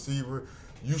wide receiver,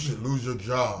 you should lose your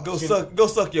job. Go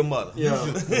suck your mother. Yeah.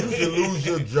 You should lose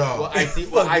your job. Well,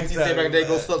 IT said back there,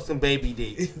 go suck some baby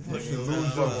dick. You should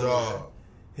lose your job.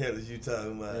 Hell is you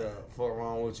talking about? Yeah, fuck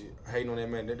wrong with you. Hating on that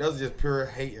man. That was just pure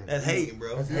hating. That's hating,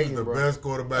 bro. That's He's hating, the bro. best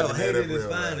quarterback in the hated NFL. is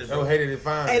fine. right? That was hated it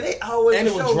fine. Hey, they always and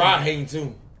it show was dry you. hating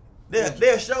too.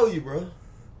 They'll show you, bro.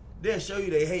 They'll show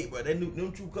you they hate, bro.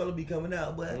 Them true color be coming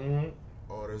out, but Mm-hmm.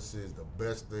 Oh, this is the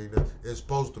best thing. It's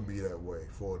supposed to be that way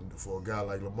for a guy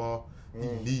like Lamar.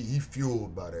 He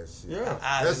fueled by that shit. Yeah.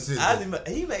 That's it.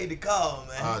 He made the call,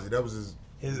 man. Ozzy, that was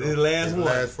His last one.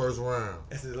 last first round.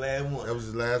 That's his last one. That was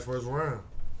his last first round.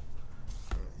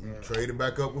 He traded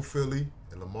back up with Philly,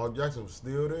 and Lamar Jackson was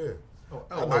still there.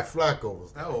 I know Flacco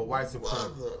was. That was white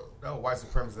supremacy. That was white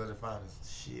supremacy at the finest.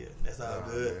 Shit, that's all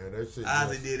good. Man, that shit Ozzy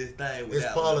just- did his thing with It's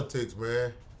that politics,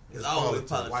 man. It's always White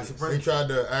politics. supremacy. They tried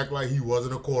to act like he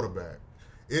wasn't a quarterback.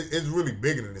 It's really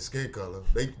bigger than his skin color.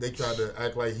 They tried to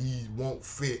act like he won't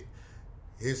fit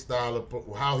his style of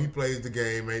how he plays the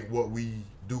game ain't what we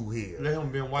do here. Let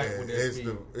him been white And with that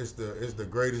speed. it's the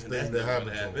greatest That's thing that never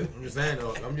happened gonna to happen. him. I'm just saying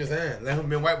though. I'm just saying. Let him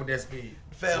been white with that speed.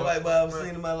 Fat white boy I've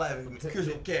seen in my life.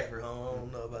 Christian McCaffrey. I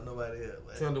don't know about nobody else.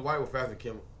 man. Tim the White was faster than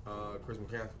Kim, Chris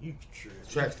McCaffrey. You true.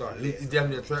 Track star. He's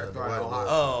definitely a track star. White at Ohio.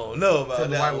 Oh, no about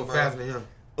Tim the that White one, was bro. faster than him.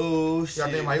 Oh, See, I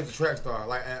think shit. about he was a track star,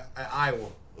 like at Iowa.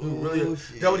 He was Ooh, really,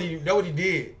 shit. that what he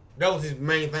did. That was his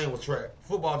main thing was track.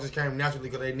 Football just came naturally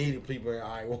because they needed people in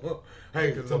Iowa. Hey,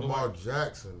 Look at Tim the Lamar White.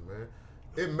 Jackson, man.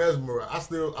 It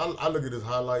mesmerized. I look at his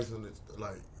highlights and it's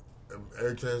like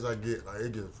every chance I get, like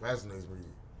it just fascinates me.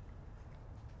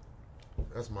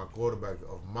 That's my quarterback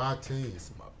of my team.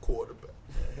 My quarterback.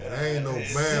 And I ain't no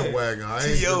bandwagon. I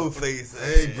ain't T.O. just, face.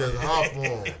 I ain't just hop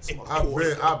on.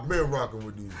 my I've been rocking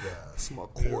with these guys. That's my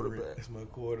That's my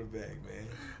quarterback, man.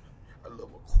 I love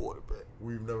my quarterback.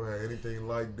 We've never had anything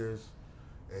like this,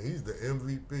 and he's the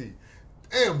MVP.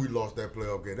 And we lost that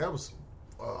playoff game. That was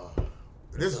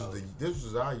this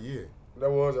was our year. That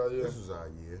was our year. This was our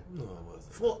year. No, it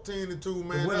wasn't. 14-2, The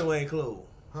man. window ain't closed.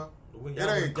 Huh? The win- It y'all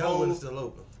ain't y'all window closed. still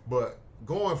open. But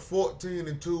going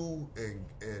 14-2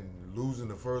 and losing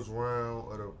the first round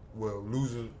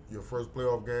losing your first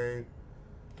playoff game,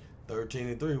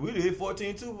 13-3. We did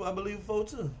 14-2, I believe,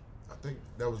 4-2. I think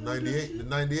that was 98. The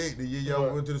 98, the year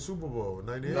y'all went to the Super Bowl.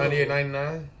 98. 98,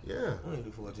 99. Yeah. We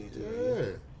didn't do 14-2. Yeah.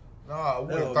 No,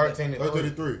 we That went was 13 to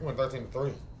 13-3. 3. We went 13 to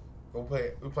 3.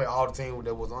 We played all the teams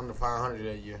that was under 500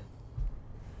 that year.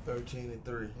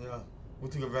 13-3. Yeah. We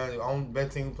took advantage. The only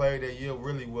best team we played that year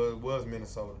really was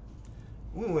Minnesota.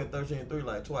 We went 13-3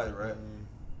 like twice, right?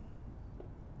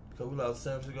 Because we lost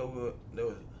San Francisco. That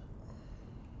was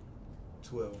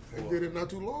 12-4. They did it not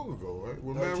too long ago, right?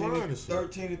 With Matt 13 Ryan and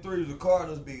shit. 13-3. The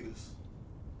Cardinals beat us.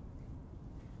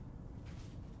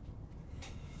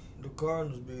 The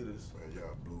Cardinals beat us. Man,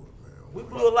 y'all blew it, man. We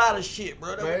blew a lot of shit,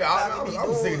 bro. That Man, what I'm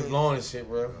Falcons be sick of doing. blowing this shit,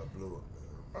 bro. Y'all blew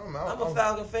it, man. I'm a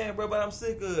Falcon fan, bro, but I'm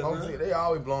sick of it, I'm man. sick. They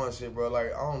always blowing shit, bro. Like,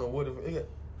 I don't know what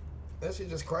that shit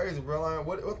just crazy, bro. Like,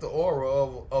 what's the aura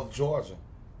of Georgia?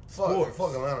 Sports.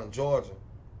 Fuck Atlanta, Georgia.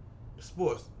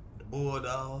 Sports. The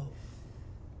Bulldogs.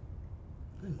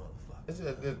 Them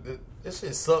motherfuckers. This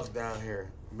shit sucks down here.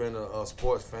 Being a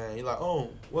sports fan, you're like, oh,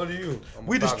 what are you? I'm a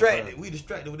We Falcon distracted. fan. We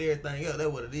distracted with everything else. That's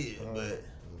what it is. But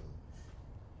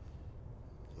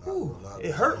whew,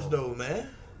 it hurts though, man.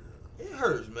 It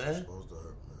hurts, man. Supposed to hurt,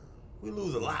 man. We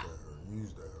lose a lot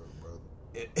Use that hurt,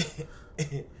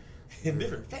 brother. in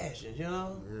different fashions, you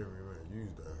know. You hear me, man? Use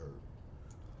that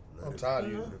hurt. I'm tired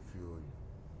of let using it fuel you.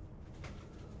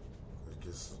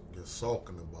 Just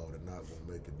sulking about it not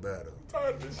gonna make it better.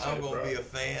 I'm gonna be a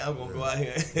fan. I'm gonna go out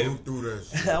here. Move through that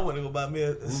shit. I want to go buy me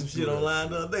some shit through that online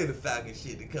shit. the other day. The Falcon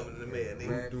shit that coming in the mail, Move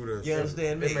nigga. through that You shit.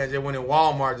 understand That me? man just went in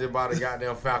Walmart just bought a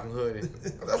goddamn Falcon hoodie.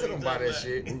 That's what I'm buy that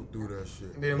shit. Move through that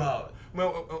shit. Then, Bought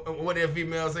what that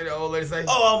female say? The old lady say?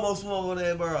 Oh, I almost smoked on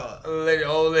that, bro. Lady,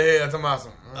 old as hell, talking about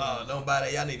some. Oh, don't buy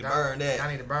that. Y'all need to burn I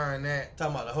that. need to burn that.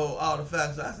 Talking about all the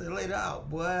facts. I said, lay it out,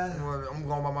 boy. I'm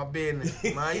going about my business.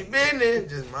 Mind your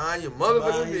business. Just mind your motherfucking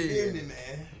Mind your business. business,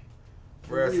 man.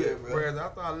 Whereas, real, bro. I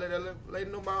thought I let that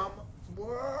lady know about my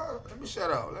boy. Let me shut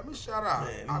up. Man,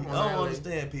 I'm I gonna don't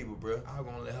understand people, bro. I'm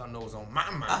gonna let her know what's on my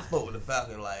I mind. fuck with the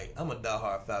Falcon like I'm a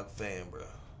diehard Falcon fan, bro.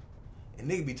 And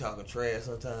nigga be talking trash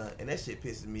sometimes, and that shit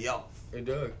pisses me off. It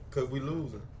does, cause we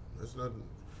losing. There's nothing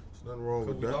wrong Cause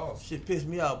with we that. lost. Shit piss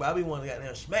me off, but I be wanting to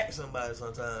goddamn smack somebody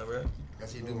sometimes, bro. That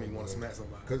shit do make me want to smack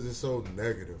somebody. Because it's so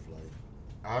negative.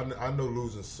 Like, I know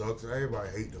losing sucks. Everybody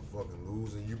hate to fucking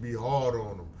lose, and you be hard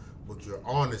on them, but you're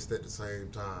honest at the same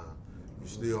time. You're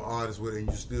still honest with it, and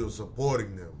you're still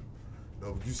supporting them. You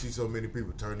know, but you see so many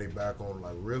people turn their back on them,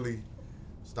 like, really?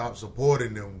 Stop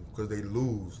supporting them because they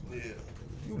lose. Like, Yeah.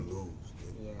 you lose,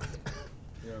 dude. Yeah.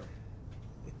 Yeah.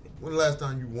 When the last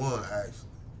time you won, actually?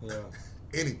 Yeah.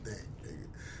 Anything, nigga.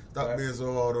 Stop Right. being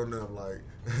so hard on them, like.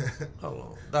 Hold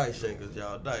on. Dice Shakers,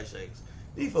 y'all. Dice Shakers.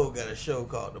 These folks got a show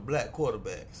called The Black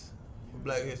Quarterbacks.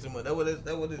 Black History Month. That's what it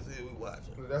is we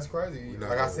watching. That's crazy. We not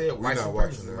Like I gonna- said, we white not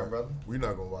watching supremacy, that. my brother. We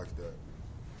not gonna watch that.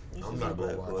 You I'm see not the gonna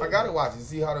Black watch it. I Quarterback? gotta watch it.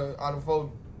 See how the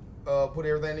folks put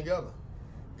everything together.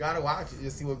 Gotta watch it.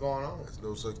 Just see what's going on. There's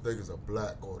no such thing as a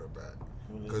black quarterback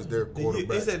because they're The year- quarterbacks.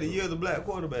 They said the year of the black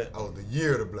quarterback. Oh, the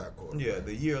year of the black quarterback. Yeah,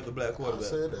 the year of the black I quarterback.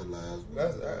 said that last week.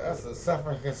 That's a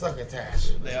suffering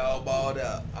task. They all balled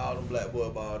out. All them black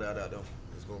boys balled out there.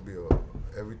 It's gonna be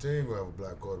every team gonna have a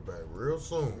black quarterback real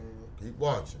soon. Keep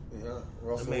watching. Yeah,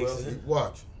 Russell That makes Wilson. sense. Keep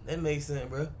watching. That makes sense,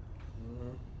 bro.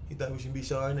 You thought we should be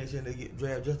sorry next year and they get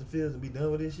draft Justin Fields and be done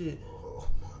with this shit? Oh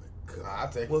my God.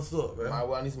 I take it. What's up, bro? Might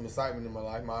well, I need some excitement in my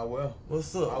life. Might well.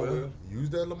 What's up, I bro? will. Use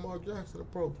that Lamar Jackson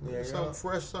approach, man. Yeah, Something yeah.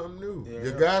 fresh, something new. Yeah,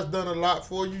 Your yeah. guy's done a lot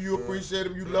for you. You appreciate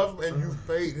him. You love him, and you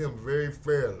paid him very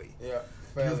fairly. Yeah, You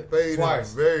fairly. paid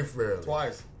Twice. him very fairly.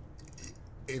 Twice.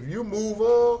 If you move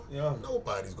on, Yeah.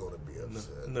 nobody's gonna be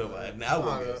upset. No, man. I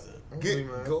wouldn't be Yeah. upset. Okay,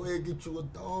 man. Go ahead and get you a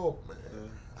dog, man.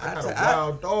 I got a I-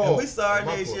 wild dog. If we sorry in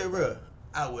my next year, quarterback. bro,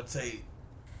 I would take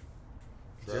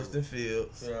Justin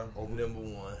Fields, Yeah. number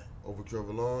one. Over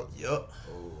Trevor Lawrence? Yup.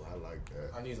 Oh, I like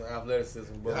that. I need some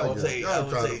athleticism, bro. I would take- Y'all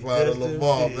would trying to take fly to Justin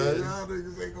Lamar, man. Fields Y'all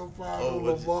niggas ain't gonna fly to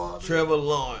Over Lamar. Trevor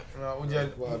Lawrence. We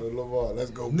just, Fly to Lamar. Let's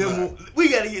go Number, black. we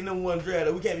gotta get number one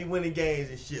draft. We can't be winning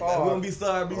games and shit. Like, Oh. we gonna be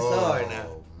sorry, sorry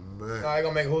now. Man. no, I ain't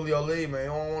gonna make Julio leave, man.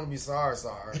 You don't want to be sorry.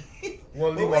 But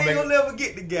One we leave ain't make gonna never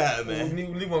get the guy, man.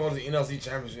 Leave one go to the NFC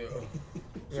Championship.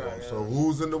 So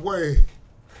who's in the way?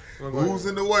 We're Who's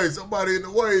in the way? Somebody in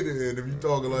the way then. If you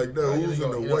talking like that, Yeah, who's you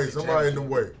in go the way? NFC Somebody in the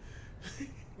way.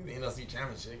 the NFC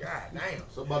Championship? God damn.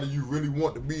 Somebody you really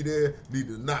want to be there need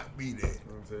to not be there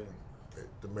I'm telling you.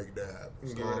 to make that happen. We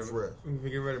can Start fresh.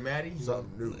 get rid of Matty.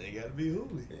 Something new. It gotta be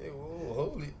Hooley. Yeah, whoa,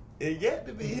 holy. It got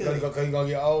to be Cause him. you gonna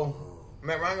get old.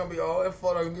 Matt Ryan gonna be old. That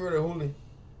fuck can get rid of Hooley.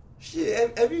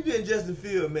 Shit, if you been Justin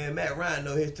Fields, man, Matt Ryan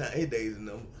know his time, his days in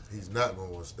them. He's not gonna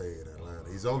want to stay in Atlanta.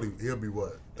 He'll be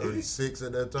what, 36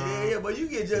 at that time? Yeah, but you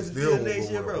get He Justin still Fields won't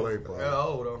next year, go wanna bro. play, probably. Yeah,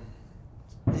 old though.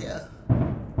 Yeah.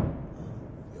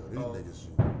 Yo, these Oh. niggas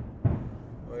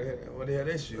shoot. What the hell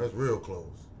they shoot? That's real close.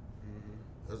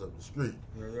 That's up the street.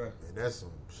 Yeah, yeah. And that's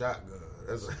some shotgun.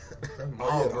 That's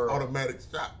Marlboro. automatic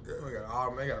We shotgun.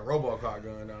 got a Robocop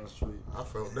gun down the street. I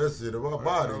felt that shit in my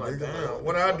body, I'm like, nigga. damn,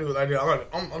 what I do like that?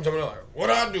 I'm jumping up like, what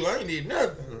I do? I ain't need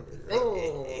nothing.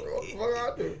 Oh, what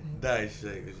I do? Dice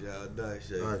shakers, y'all. Dice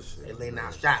shakers. Nice shit. They laying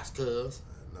out shots, cuz.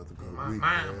 Another good My week,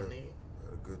 mama, man. nigga.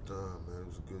 Had a good time, man. It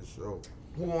was a good show.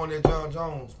 Who won that John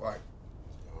Jones fight?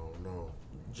 I don't know.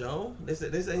 Jones? They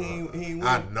said he ain't win.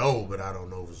 I know, but I don't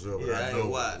know for sure. But Yeah, I I ain't know.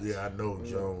 watched. Yeah, I know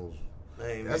Jones. I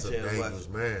ain't That's a been chance dangerous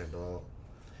watch. man, dog.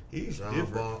 He's John,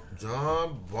 different.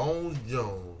 John Bones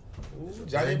Jones.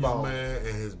 Johnny Dangerous Bones. man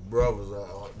and his brothers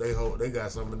they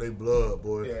got something in their blood,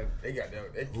 boy. Yeah, they got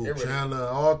that. Who, They ready. Chandler and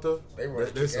Arthur? They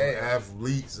ready There's to some kick ass.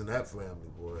 athletes in that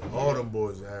family, boy. All them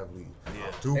boys are athletes.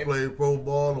 Yeah. Two They- played pro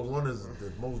ball, and one is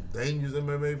the most dangerous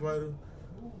MMA fighter.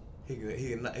 He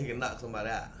can knock somebody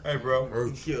out. Hey, bro. He Hurt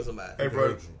can you. kill somebody. Hey, He bro.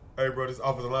 hurt you. Hey, bro. This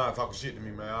offensive line talking shit to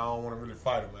me, man. I don't want to really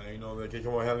fight him, man. You know, they can't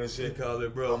come on handling this He shit. call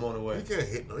it, bro. I'm on the way. He can't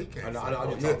hit no. He can't. I know, fight I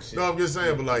no- just yeah, talk shit. no, I'm just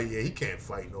saying, but like, yeah, he can't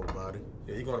fight nobody.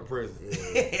 Yeah, he going to prison.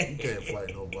 Yeah, he can't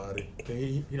fight nobody.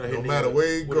 He you know, No hit matter nigga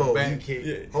where he with a go, back you- kick.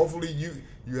 Yeah. Hopefully, you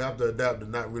have to adapt to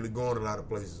not really going a lot of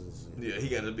places. And shit. Yeah, he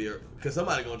got to be because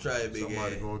somebody gonna try it big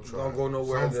Somebody ass. gonna try. Gonna go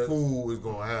nowhere Some that- fool is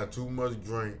gonna have too much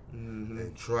drink Mm-hmm.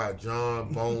 and try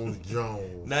John Bones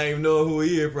Jones. Not even knowing who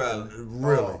he is, probably.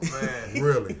 Really, Oh, man.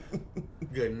 really,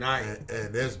 Good night.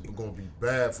 and that's gonna be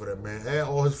bad for that man and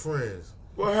all his friends.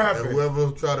 What And happened?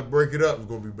 whoever try to break it up is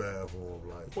gonna be bad for him.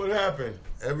 Like What happened?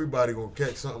 everybody gonna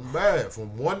catch something bad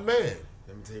from one man.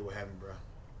 Let me tell you what happened, bro.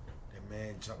 That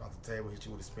man jumped off the table, hit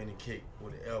you with a spinning kick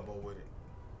with an elbow with it.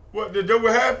 What? Did that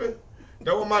what happened?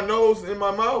 That was my nose in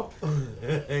my mouth?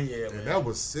 Yeah, And man. that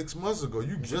was 6 months ago.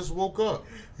 You just woke up.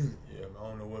 Yeah, man, I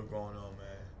don't know what's going on,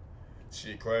 man.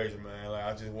 Shit crazy, man. Like,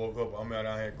 I just woke up. I'm out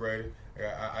here graded.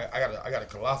 I got a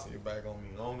colostomy bag on me.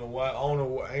 I don't know why. I don't know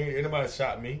why. Ain't anybody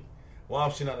shot me. Why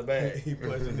I'm shitting out the bag? He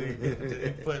punched the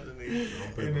nigga. He punched the nigga.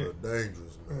 Some people are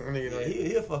dangerous, man. Nigga, Yeah,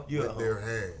 he'll fuck you With up. their Huh?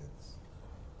 hands.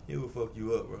 He would fuck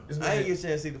you up, bro. This I man- ain't get a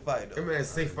chance to see the fight That though. man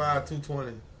 6'5",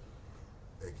 220.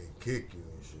 They can kick you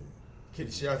and shit. Kick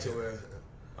the shit out your ass.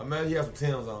 Imagine he has some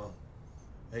Timbs on.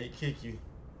 And he kick you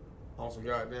on some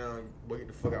goddamn, boy, get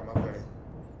the fuck out my face.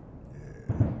 Yeah,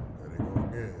 there they go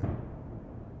again.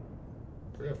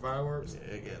 Is that fireworks?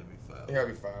 Yeah, it gotta be It five. gotta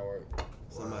be fireworks.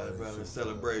 Somebody Wow, probably this shit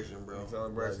celebration, bro. Black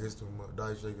Celebration. History Month,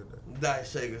 Dice Shaker Day.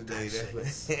 Dice Shakers Day, that's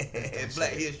what. And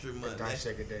Black History Month, man. Dice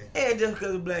Shaker Day. And just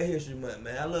because of Black History Month,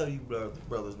 man, I love you,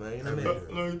 brothers, man. You know what I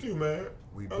mean? Love you too, man.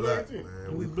 We I love black, you too.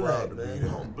 man. We We black, proud to be man.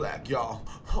 there. I'm black, y'all.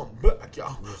 I'm black,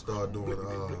 y'all. We'll start doing black,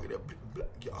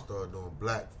 y'all. start doing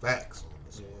black facts on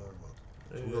this Yeah.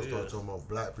 motherfucker. We're gonna start talking about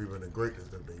black people and the greatness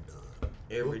that they done.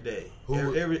 Every day.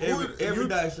 Who- every you-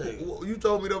 Dice Shaker. You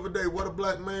told me the other day what a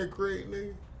black man create,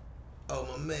 nigga. Oh,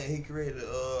 my man, he created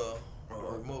a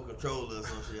remote controller or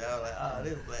some shit. I was like,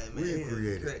 this black man. We he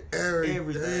created create everything,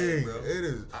 everything, bro. It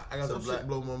is. I got some some black- shit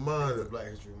blow my It's mind. Black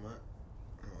History Month.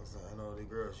 You know what I'm saying? I know the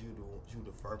girls, you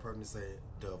the first person to say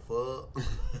the fuck.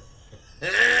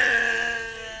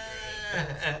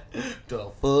 The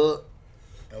fuck.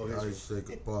 That was Dice history.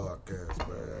 Shaker Podcast,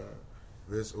 man.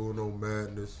 Vis Uno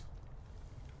Madness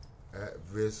at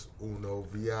Vis Uno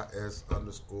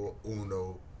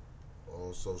VIS_Uno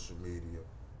on social media.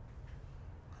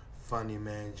 Funny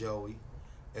man Joey,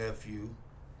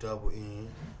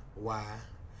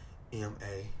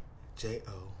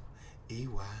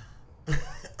 FUNNYMAJOEY.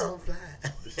 I'm fly.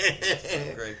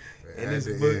 Great. And And at this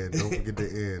the book- end, don't forget the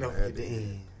end. Don't At forget the the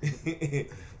end. end.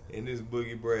 And this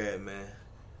Boogie Brad, man.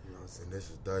 You know what I'm saying? And this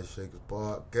is Dice Shakers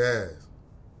Podcast.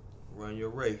 Run your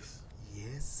race.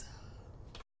 Yes.